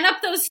man ran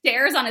up those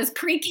stairs on his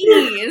creaky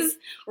knees,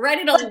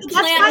 ready to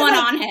plant one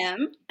on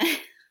him.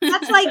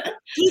 That's like,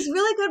 he's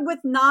really good with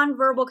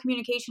nonverbal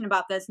communication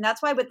about this. And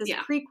that's why with this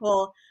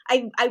prequel,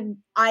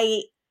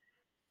 I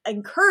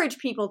encourage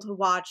people to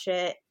watch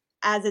it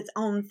as its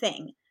own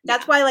thing.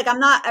 That's why, like, I'm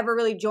not ever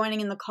really joining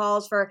in the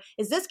calls for,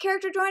 is this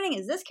character joining?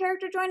 Is this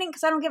character joining?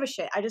 Because I don't give a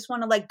shit. I just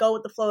want to, like, go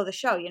with the flow of the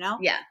show, you know?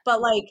 Yeah. But,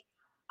 like,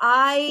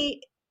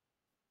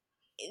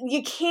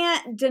 you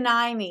can't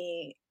deny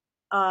me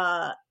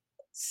and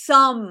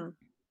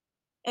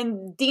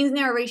Dean's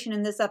narration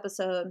in this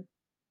episode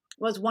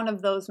was one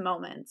of those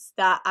moments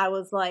that I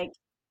was like,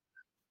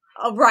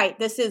 oh, right,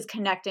 this is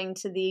connecting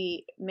to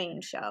the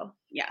main show.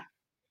 Yeah.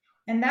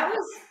 And that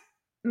was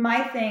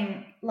my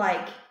thing,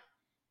 like,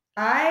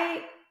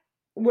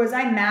 was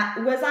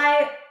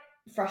I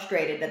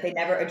frustrated that they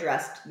never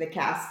addressed the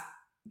Cass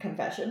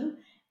confession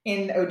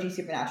in OG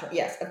Supernatural?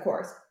 Yes, of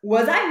course.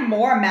 Was I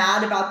more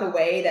mad about the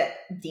way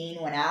that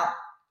Dean went out?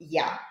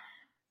 Yeah.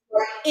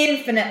 Or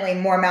infinitely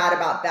more mad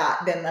about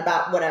that than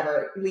about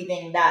whatever,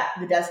 leaving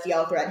the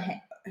Destiel thread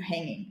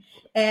hanging.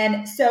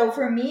 And so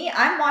for me,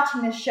 I'm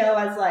watching this show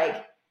as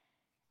like,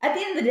 at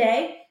the end of the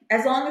day,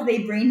 as long as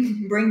they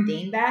bring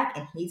Dean back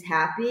and he's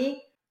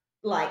happy,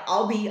 like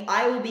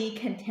I will be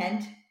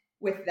content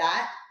with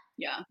that.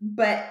 Yeah.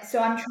 But so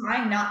I'm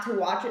trying not to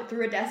watch it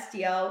through a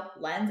Destiel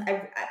lens.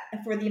 I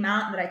for the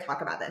amount that I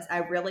talk about this, I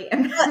really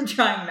am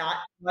trying not to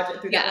watch it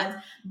through that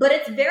lens. But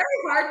it's very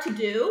hard to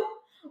do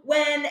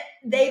when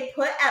they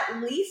put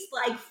at least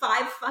like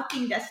 5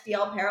 fucking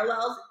Destiel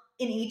parallels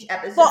in each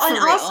episode. Well, and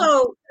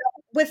also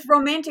with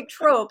romantic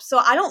tropes, so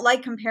I don't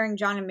like comparing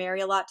John and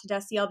Mary a lot to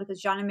Destiel because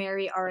John and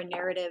Mary are a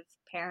narrative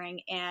pairing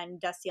and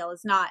Destiel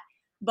is not.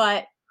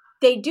 But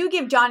they do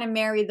give John and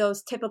Mary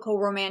those typical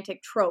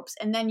romantic tropes,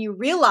 and then you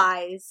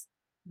realize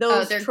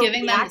those. They're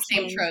giving them the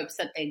same tropes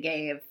that they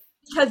gave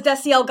because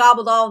Destiel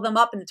gobbled all of them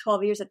up in the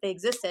 12 years that they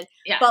existed.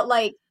 Yeah. But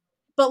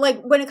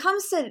when it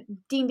comes to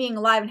Dean being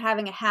alive and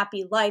having a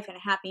happy life and a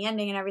happy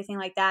ending and everything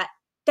like that,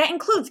 that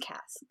includes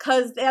Cass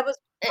because that was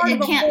part of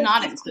the can't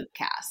not include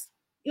Cass.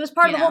 It was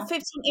part of the whole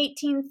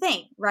 15-18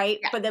 thing, right?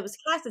 Yeah. But that was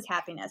Cass's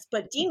happiness.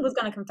 But Dean was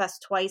going to confess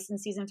twice in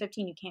season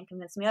 15. You can't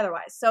convince me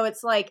otherwise. So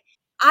it's like,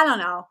 I don't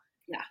know.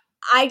 Yeah.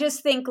 I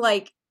just think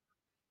like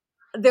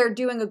they're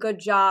doing a good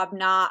job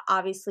not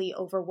obviously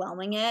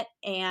overwhelming it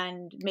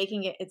and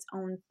making it its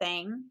own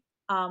thing,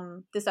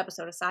 this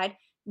episode aside.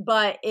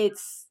 But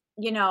it's,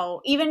 you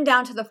know, even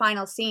down to the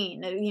final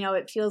scene, you know,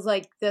 it feels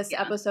like this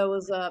episode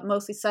was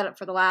mostly set up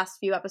for the last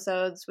few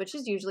episodes, which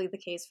is usually the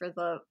case for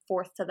the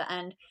fourth to the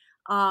end.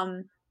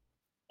 And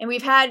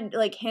we've had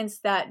like hints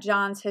that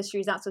John's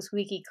history is not so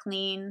squeaky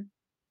clean.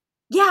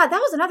 Yeah, that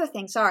was another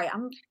thing. Sorry,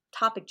 I'm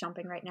topic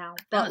jumping right now.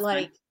 But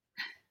like fine.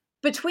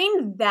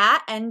 Between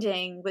that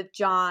ending with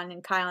John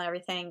and Kyle and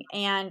everything,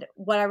 and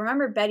what I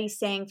remember Betty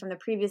saying from the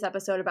previous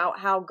episode about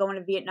how going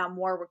to Vietnam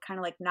War would kind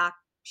of like knock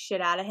shit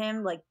out of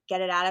him, like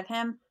get it out of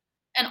him.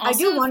 And also I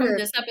do wonder from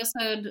this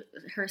episode,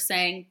 her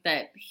saying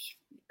that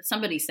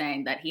somebody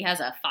saying that he has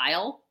a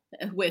file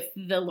with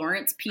the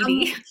Lawrence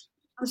PD.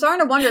 I'm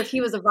starting to wonder if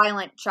he was a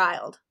violent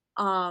child.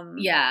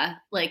 Yeah,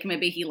 like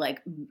maybe he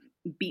like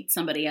beat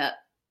somebody up.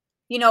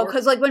 You know,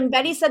 because like when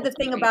Betty said the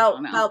thing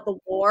about the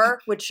war,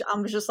 which I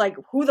was just like,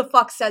 who the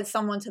fuck said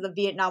someone to the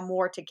Vietnam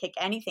War to kick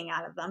anything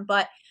out of them?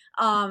 But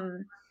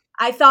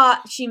I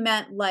thought she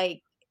meant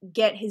like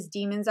get his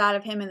demons out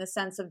of him in the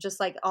sense of just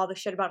like all the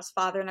shit about his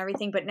father and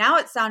everything. But now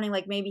it's sounding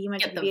like maybe he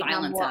went to the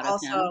Vietnam War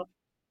also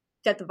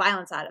get the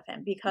violence out of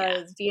him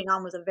because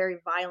Vietnam was a very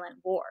violent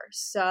war.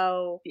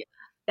 So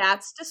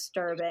that's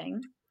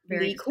disturbing.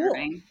 Very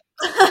disturbing.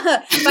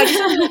 By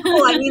disturbingly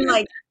cool, I mean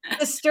like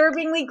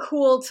disturbingly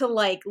cool to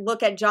like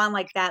look at John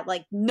like that.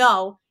 Like,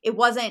 no, it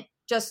wasn't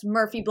just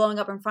Murphy blowing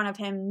up in front of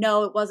him.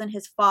 No, it wasn't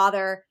his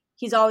father.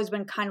 He's always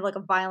been kind of like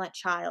a violent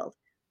child.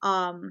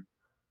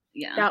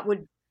 That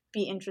would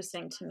be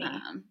interesting to me.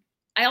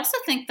 I also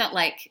think that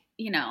like,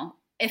 you know,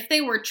 if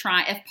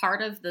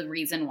part of the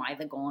reason why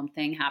the Golem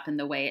thing happened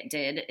the way it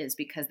did is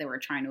because they were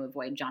trying to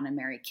avoid John and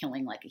Mary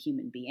killing like a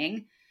human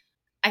being,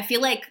 I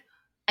feel like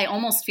I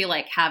almost feel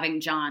like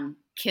having John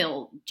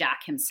kill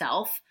Jack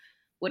himself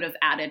would have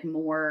added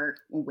more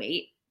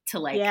weight to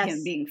like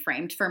him being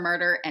framed for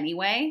murder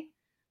anyway.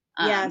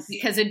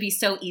 Because it'd be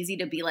so easy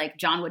to be like,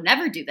 John would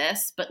never do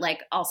this, but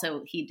like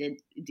also he did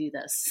do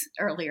this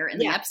earlier in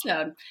the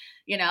episode,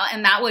 you know,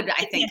 and that would,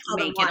 I think,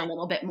 make it a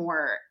little bit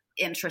more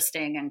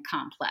interesting and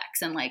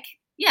complex. And like,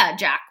 yeah,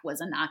 Jack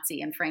was a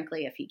Nazi, and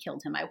frankly, if he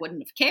killed him, I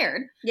wouldn't have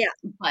cared. Yeah.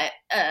 But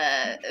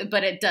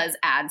it does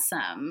add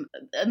some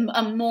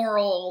a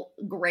moral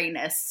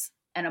grayness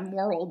and a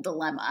moral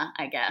dilemma,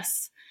 I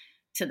guess,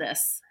 to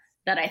this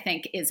that I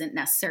think isn't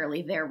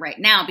necessarily there right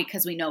now,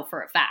 because we know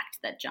for a fact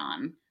that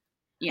John,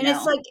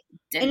 it's like,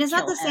 and it's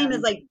not the same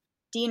as like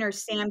Dean or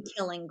Sam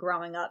killing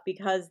growing up,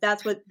 because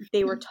that's what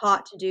they were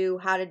taught to do,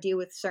 how to deal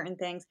with certain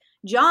things.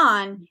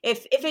 John,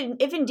 if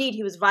indeed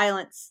he was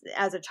violent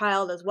as a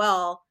child as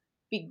well,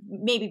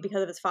 maybe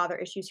because of his father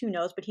issues, who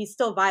knows, but he's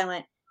still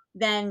violent,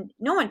 then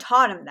no one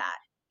taught him that.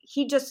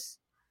 He just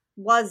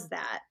was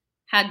that.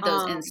 Had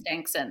those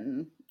instincts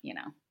and, you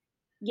know.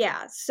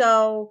 Yeah,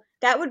 so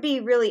that would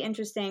be really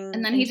interesting.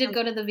 And then he did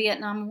go to the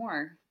Vietnam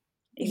War.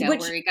 You know,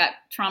 where he got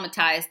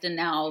traumatized and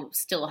now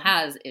still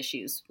has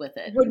issues with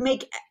it. Would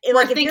make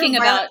we're thinking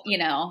about, you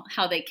know,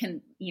 how they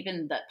can,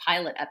 even the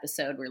pilot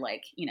episode where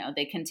like, you know,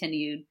 they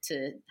continued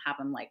to have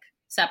him like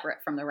separate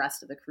from the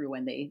rest of the crew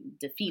when they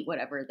defeat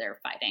whatever they're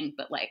fighting.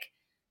 But like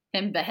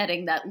him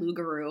beheading that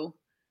Lugaroo.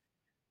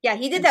 Yeah,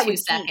 he did that with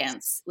 2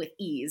 seconds with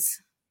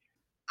ease.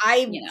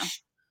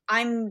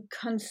 I'm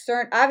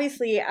concerned.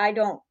 Obviously, I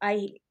know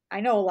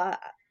a lot.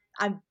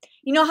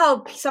 You know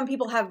how some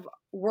people have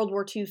World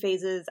War II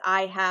phases.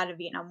 I had a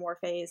Vietnam War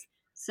phase,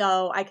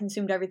 so I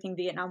consumed everything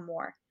Vietnam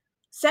War.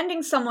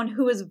 Sending someone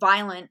who is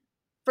violent,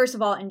 first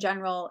of all, in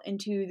general,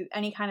 into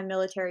any kind of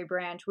military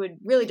branch would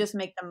really just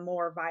make them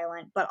more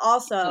violent. But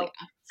also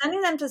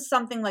sending them to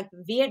something like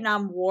the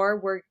Vietnam War,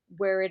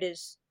 where it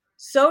is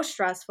so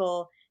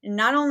stressful, and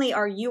not only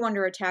are you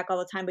under attack all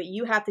the time, but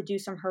you have to do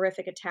some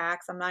horrific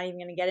attacks. I'm not even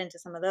going to get into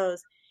some of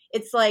those.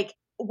 It's like,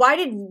 why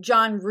did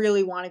John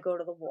really want to go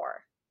to the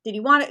war? Did he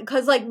want it?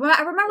 Because like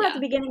I remember at the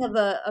beginning of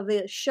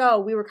the show,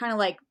 we were kind of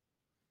like,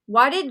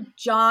 why did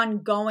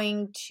John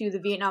going to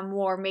the Vietnam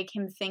War make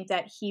him think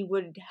that it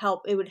would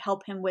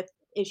help him with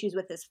issues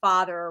with his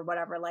father or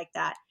whatever like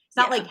that? It's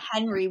not like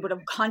Henry would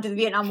have gone to the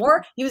Vietnam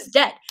War; he was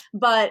dead.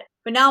 But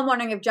now I'm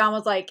wondering if John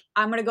was like,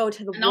 I'm going to go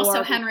to the war. And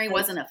also, Henry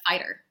wasn't a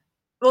fighter.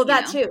 Well,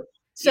 that too.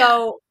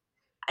 So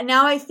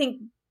now I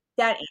think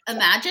that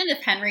imagine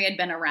if Henry had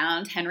been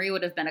around, Henry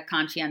would have been a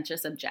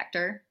conscientious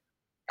objector.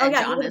 Oh, and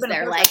John is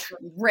there like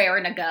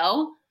raring to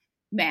go,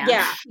 man.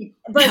 Yeah,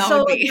 but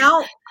so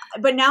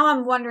now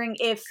I'm wondering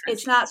if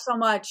it's not so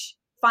much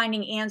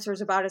finding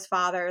answers about his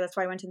father. That's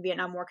why I went to the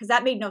Vietnam War, because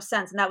that made no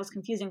sense and that was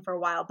confusing for a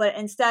while. But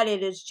instead,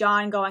 it is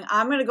John going,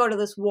 I'm going to go to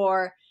this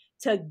war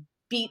to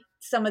beat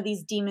some of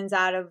these demons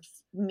out of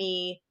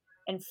me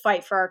and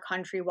fight for our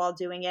country while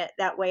doing it.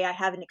 That way, I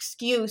have an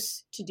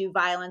excuse to do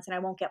violence and I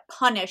won't get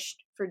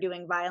punished for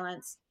doing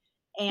violence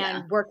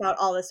and work out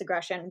all this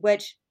aggression,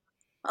 which.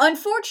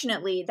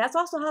 Unfortunately, that's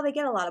also how they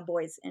get a lot of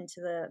boys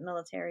into the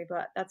military,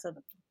 but that's a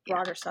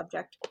broader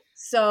subject.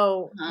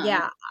 So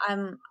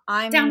I'm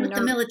down with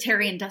the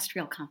military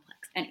industrial complex.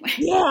 Anyway.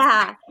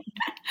 Yeah.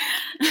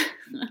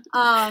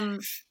 And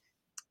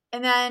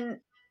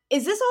then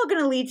is this all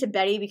going to lead to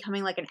Betty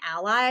becoming like an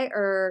ally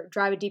or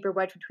drive a deeper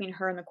wedge between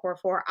her and the Core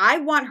Four? I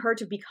want her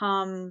to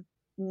become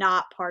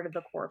not part of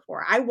the Core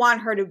Four. I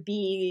want her to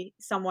be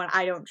someone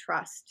I don't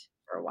trust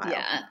for a while.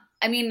 Yeah.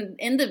 I mean,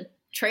 in the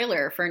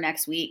trailer for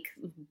next week,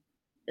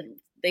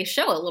 they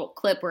show a little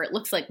clip where it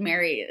looks like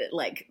Mary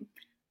like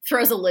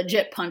throws a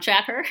legit punch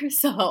at her.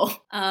 So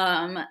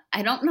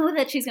I don't know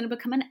that she's going to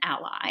become an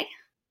ally,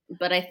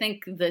 but I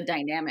think the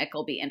dynamic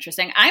will be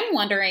interesting. I'm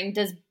wondering,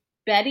 does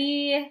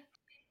Betty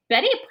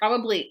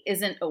probably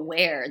isn't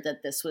aware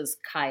that this was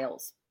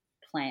Kyle's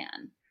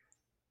plan.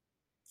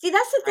 See,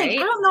 that's the thing. Right?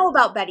 I don't know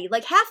about Betty.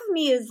 Like half of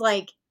me is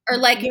like, or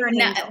like,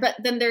 but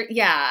then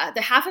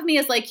the half of me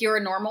is like, you're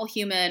a normal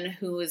human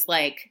who is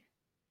like,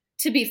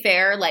 to be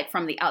fair, like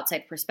from the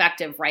outside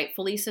perspective,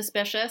 rightfully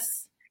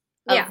suspicious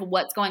of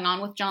what's going on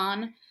with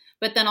John.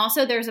 But then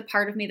also there's a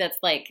part of me that's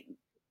like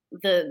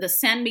the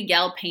San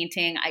Miguel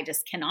painting. I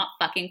just cannot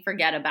fucking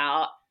forget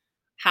about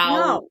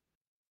how,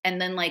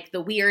 and then like the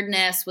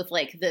weirdness with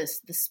like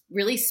this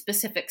really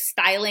specific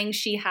styling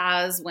she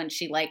has when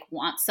she like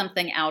wants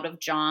something out of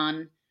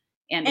John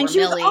and she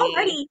was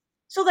already,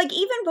 so like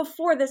even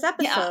before this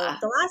episode,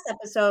 the last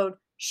episode,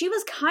 she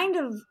was kind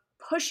of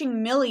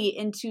pushing Millie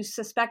into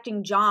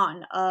suspecting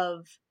John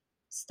of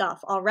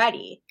stuff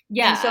already.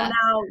 Yeah. And so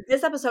now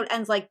this episode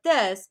ends like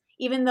this,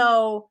 even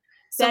though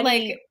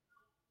Betty...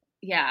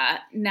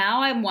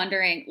 now I'm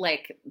wondering,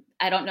 like,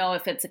 I don't know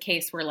if it's a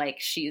case where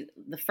like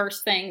the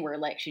first thing where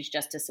like she's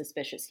just a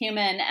suspicious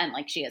human and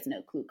like she has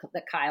no clue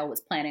that Kyle was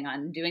planning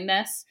on doing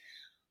this,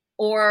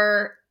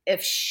 or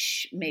if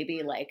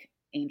maybe like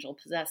angel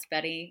possessed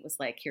Betty was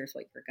like, here's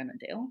what you're gonna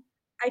do.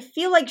 I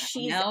feel like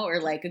she's... or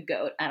like a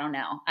goat. I don't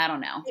know.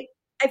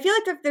 I feel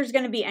like if there's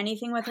going to be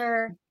anything with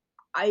her,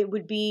 I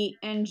would be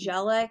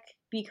Angelic,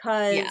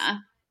 because Yeah.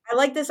 I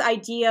like this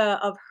idea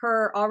of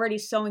her already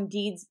sowing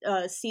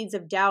seeds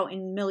of doubt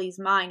in Millie's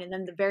mind, and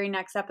then the very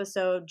next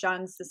episode,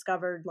 John's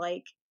discovered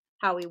like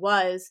how he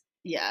was.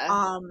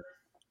 Yeah.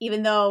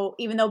 Even though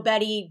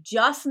Betty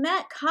just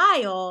met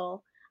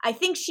Kyle, I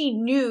think she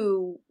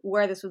knew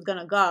where this was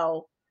gonna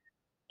go,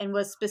 and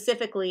was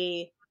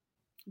specifically.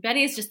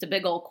 Betty is just a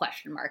big old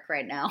question mark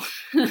right now.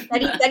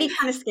 Betty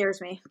kind of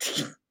scares me.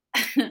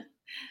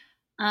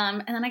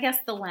 And then I guess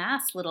the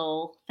last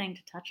little thing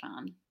to touch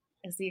on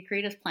is the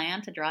Accretive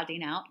plan to draw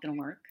Dean out going to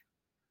work?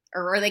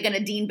 Or are they going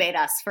to Dean bait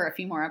us for a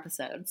few more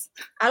episodes?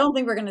 I don't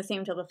think we're going to see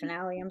him till the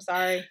finale. I'm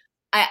sorry.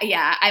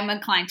 I'm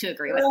inclined to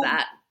agree with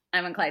that.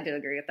 I don't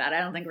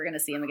think we're going to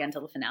see him again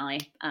till the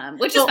finale,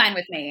 which is fine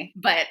with me.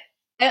 But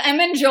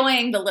I'm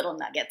enjoying the little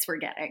nuggets we're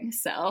getting.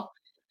 So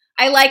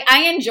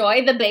I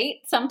enjoy the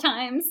bait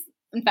sometimes.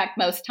 In fact,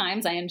 most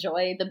times I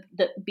enjoy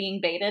the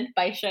being baited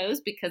by shows,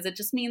 because it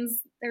just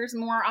means there's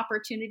more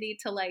opportunity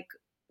to like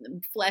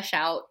flesh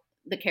out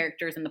the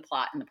characters and the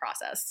plot in the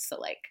process. So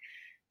like,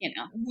 you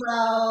know.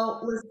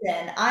 Well,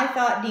 listen, I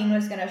thought Dean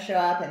was going to show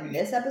up in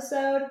this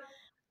episode,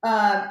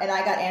 and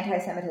I got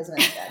anti-Semitism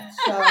instead.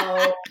 So,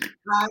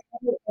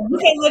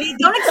 okay, Lydia,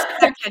 don't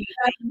expect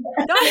anything.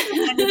 Don't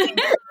expect anything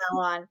from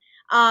now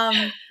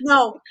on.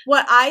 No,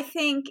 what I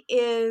think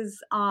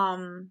is,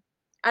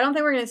 I don't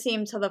think we're going to see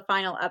him till the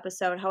final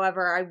episode.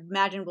 However, I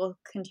imagine we'll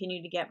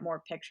continue to get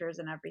more pictures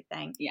and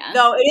everything. Yeah.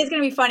 Though it is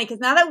going to be funny, because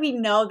now that we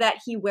know that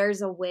he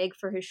wears a wig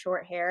for his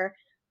short hair.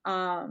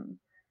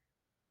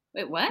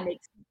 Wait, what?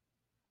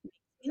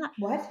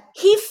 What?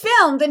 He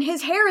filmed and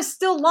his hair is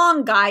still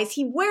long, guys.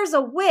 He wears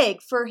a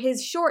wig for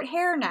his short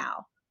hair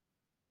now.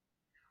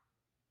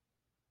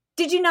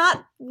 Did you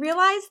not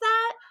realize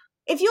that?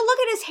 If you look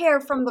at his hair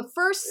from the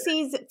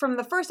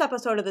first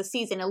episode of the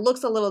season, it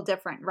looks a little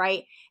different,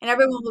 right? And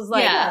everyone was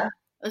like, yeah,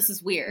 this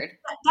is weird.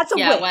 That's a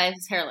wig. Why is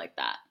his hair like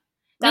that?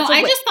 That's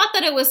I just thought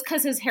that it was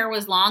because his hair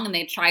was long and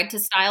they tried to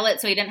style it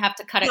so he didn't have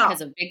to cut it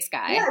because of Big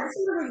Sky. Yeah,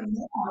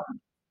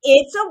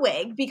 it's a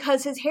wig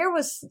because his hair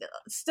was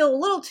still a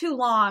little too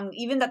long,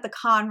 even at the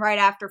con right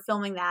after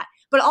filming that.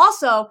 But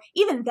also,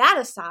 even that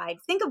aside,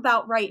 think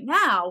about right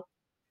now,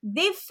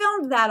 they've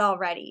filmed that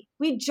already.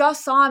 We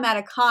just saw him at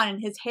a con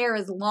and his hair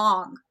is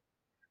long.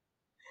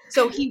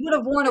 So he would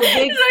have worn a wig.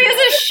 So he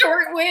has a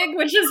short wig,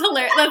 which is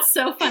hilarious. That's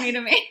so funny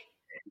to me.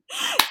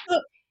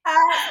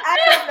 I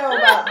don't know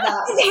about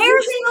that. His hair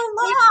is so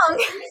long.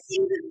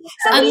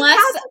 So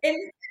Unless,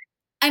 in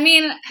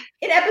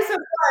episode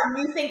 1,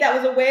 you think that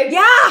was a wig?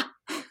 Yeah.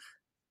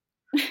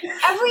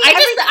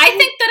 I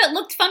think that it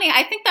looked funny.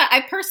 I think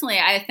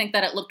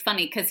that it looked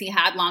funny because he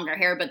had longer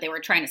hair, but they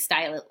were trying to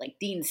style it like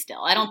Dean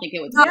still. I don't think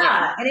it was.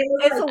 Yeah, and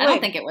I don't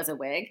think it was a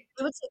wig.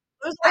 I don't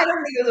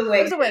think it was a wig.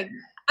 It was a wig.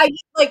 I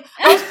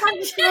was trying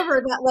to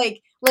discover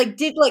that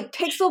did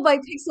pixel by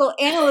pixel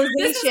analyzation.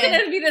 This is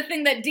going to be the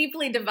thing that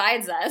deeply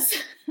divides us.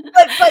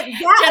 But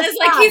Jenna's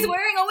like, he's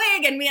wearing a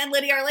wig, and me and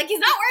Lydia are like, he's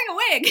not wearing a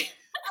wig.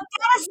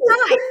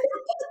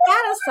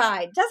 That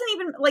aside, doesn't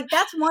even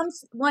that's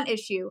one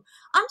issue.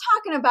 I'm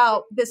talking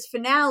about this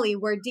finale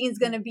where Dean's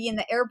going to be in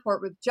the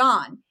airport with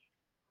John.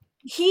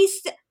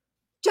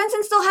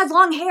 Jensen still has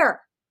long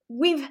hair.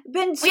 We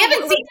haven't seen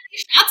any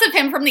shots of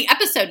him from the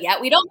episode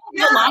yet. We don't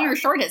know how long or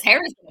short his hair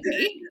is going to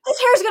be. His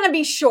hair's going to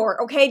be short,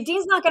 okay?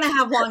 Dean's not going to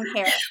have long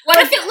hair. What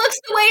if it looks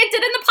the way it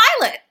did in the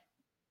pilot?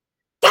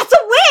 That's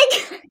a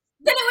wig!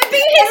 Then it would be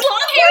his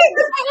long hair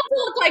to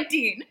look like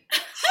Dean.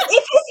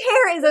 If his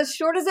hair is as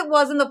short as it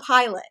was in the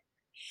pilot,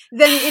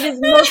 then it is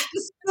most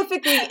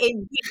specifically a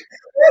wig.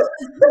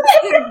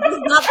 His hair was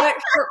not that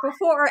short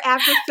before or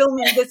after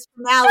filming this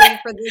finale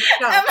for this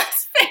show.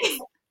 Emma's face.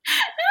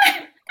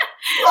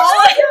 All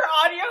of your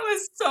audio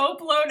is so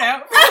blown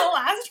out for the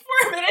last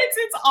 4 minutes.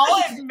 It's all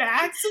at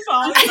max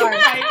volume.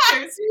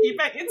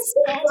 It's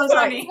so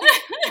funny.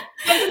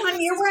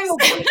 When you're wearing a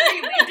wig,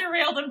 completely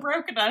derailed and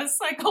broken us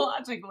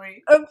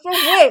psychologically. It's a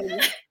wig.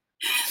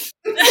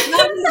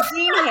 Not his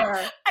Dean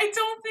hair. I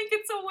don't think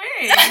it's a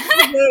wig.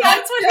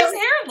 That's what his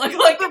hair looked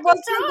like at the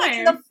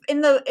time.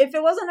 If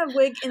it wasn't a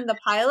wig in the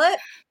pilot,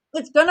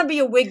 it's gonna be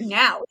a wig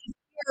now.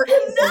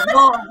 Is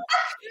long.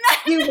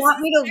 Do you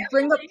want me to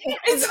bring up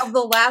pictures of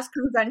the last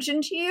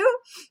convention to you?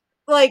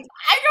 I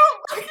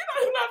don't look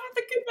at enough of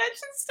the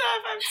convention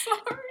stuff. I'm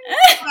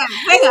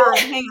sorry.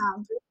 Hang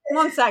on.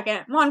 1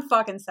 second. 1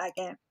 fucking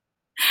second.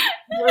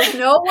 There's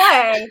no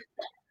way.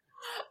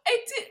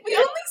 We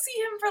only see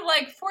him for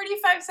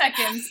 45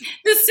 seconds.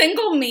 The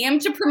single meme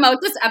to promote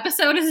this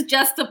episode is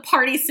just the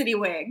Party City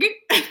wig.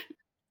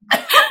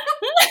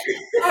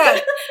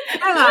 Okay.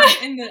 Hang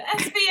on. In the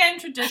SBN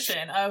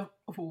tradition of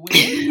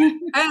wig.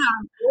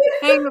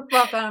 Hang the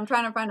fuck on. I'm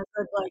trying to find a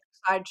good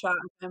side shot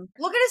of him.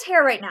 Look at his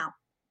hair right now.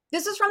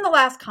 This is from the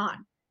last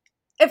con.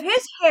 If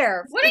his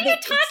hair... What are you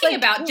talking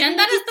about, Jen?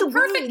 That is the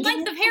perfect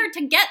length of hair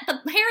to get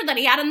the hair that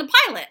he had in the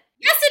pilot.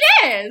 Yes, it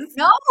is.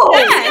 No.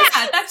 Yes.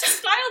 Yeah, that's just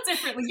styled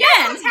differently.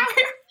 Yes.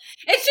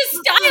 It's just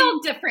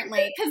styled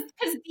differently because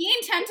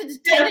Dean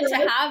tended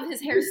to have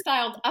his hair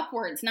styled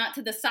upwards, not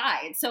to the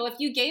side. So if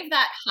you gave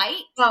that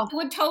height, it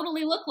would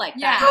totally look like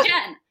that.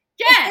 Jen.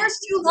 It's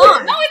too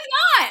long. No, it's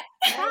not.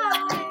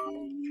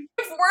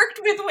 I've worked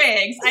with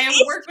wigs. I have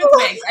worked with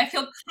wigs. I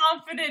feel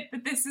confident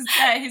that this is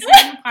his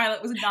hair in the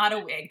pilot was not a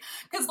wig.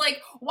 Because,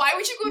 like, why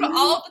would you go to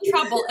all of the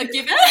trouble of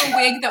giving him a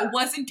wig that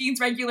wasn't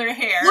Dean's regular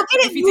hair? Look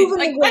at it moving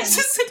the wing.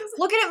 Just,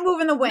 Look at it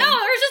moving the wing. No,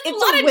 there's just a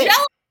lot of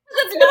gel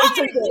that's long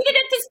and it needed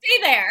it to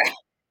stay there.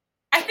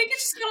 I think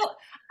it's got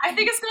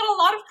a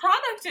lot of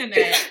product in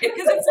it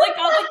because it's like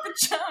got like the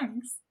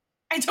chunks.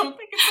 I don't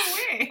think it's a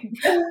wig.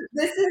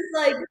 This is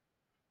like.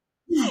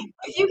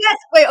 If you guys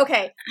wait,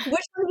 okay.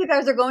 Which one of you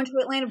guys are going to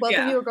Atlanta? Both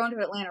of you are going to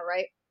Atlanta,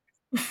 right?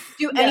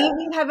 Do any of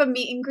you have a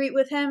meet and greet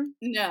with him?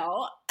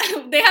 No,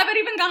 they haven't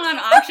even gone on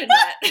auction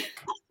yet.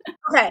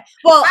 Okay,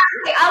 well,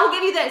 I will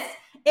give you this.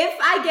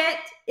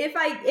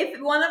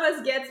 If one of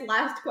us gets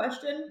last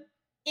question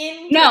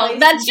in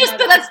that's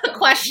the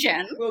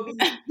question. Will be,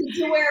 did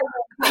you wear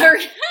a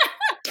wig?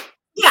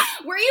 Yeah.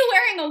 Were you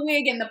wearing a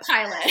wig in the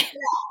pilot?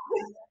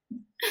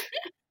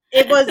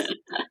 It was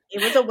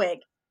a wig,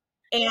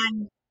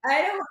 and.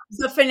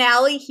 The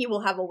finale, he will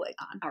have a wig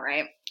on. All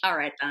right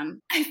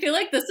then. I feel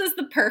like this is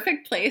the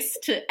perfect place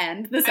to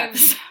end this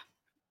episode.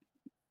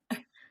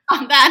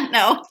 On that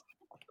note.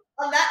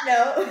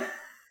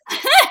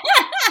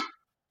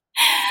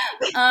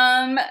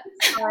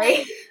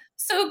 Sorry.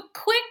 So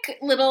quick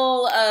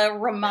little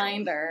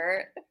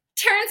reminder.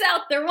 Turns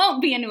out there won't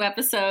be a new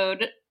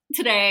episode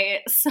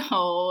today,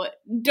 so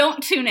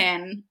don't tune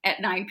in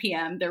at 9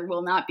 p.m. There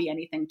will not be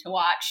anything to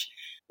watch.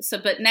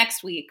 But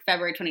next week,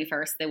 February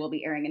 21st, they will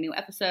be airing a new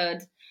episode.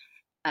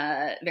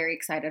 Very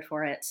excited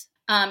for it.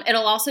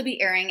 It'll also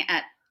be airing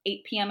at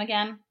 8 p.m.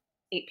 again,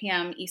 8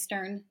 p.m.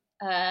 Eastern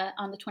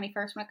on the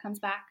 21st when it comes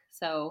back.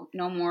 So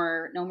no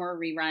more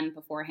rerun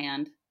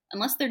beforehand,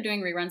 unless they're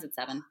doing reruns at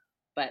 7.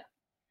 But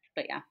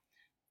yeah,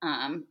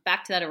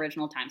 back to that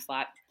original time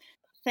slot.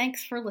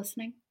 Thanks for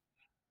listening.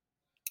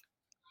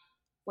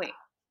 Wait,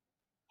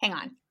 hang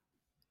on.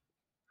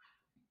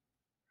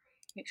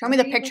 Show me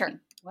the picture.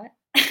 Looking? What?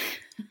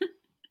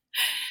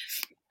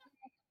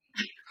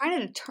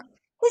 Trying to turn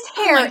his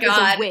hair is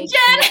a wig. We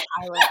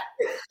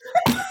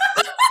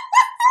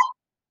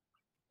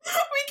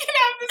can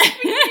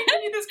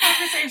continue this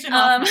conversation.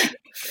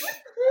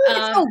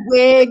 It's a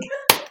wig.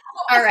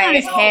 All right,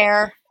 his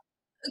hair.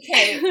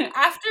 Okay,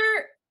 after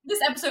this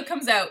episode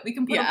comes out, we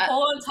can put a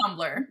poll on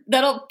Tumblr.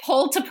 That'll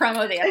poll to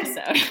promo the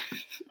episode.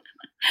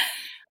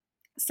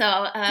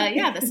 So,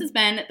 this has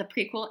been the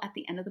Prequel at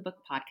the End of the Book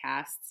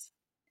podcasts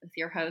with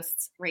your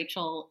hosts,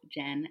 Rachel,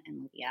 Jen,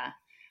 and Lydia.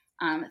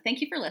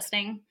 Thank you for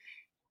listening.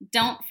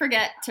 Don't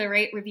forget to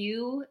rate,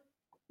 review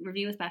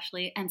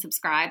especially, and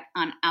subscribe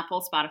on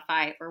Apple,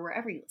 Spotify, or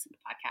wherever you listen to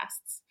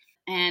podcasts.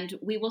 And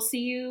we will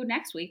see you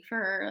next week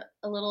for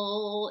a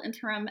little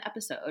interim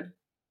episode.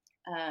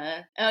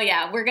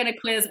 We're gonna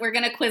quiz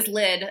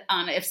Lyd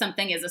on if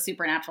something is a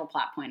supernatural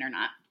plot point or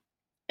not.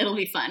 It'll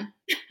be fun.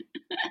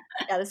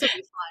 Yeah, this will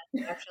be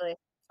fun, actually.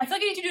 I feel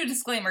like I need to do a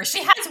disclaimer.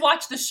 She has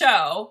watched the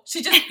show.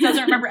 She just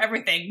doesn't remember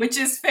everything, which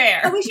is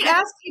fair. Oh, we should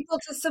ask people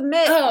to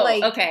submit.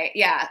 Okay,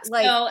 yeah.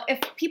 So if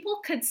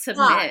people could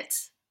submit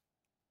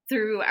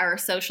through our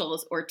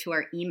socials or to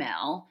our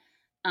email,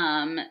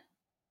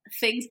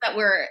 things that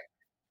were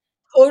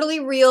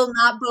totally real,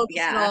 not bogus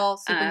at all,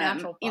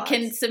 supernatural plots. You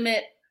can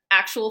submit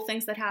actual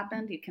things that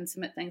happened. You can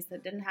submit things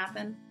that didn't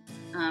happen,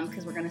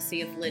 because we're going to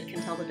see if Lyd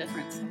can tell the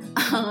difference.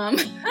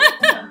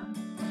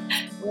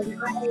 I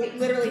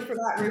literally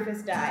forgot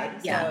Rufus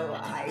died, so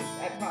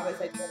I promise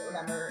I don't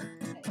remember.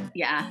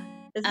 Yeah.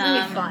 This is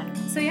going to be fun.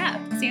 So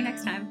see you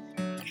next time.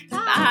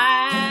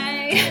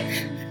 Bye.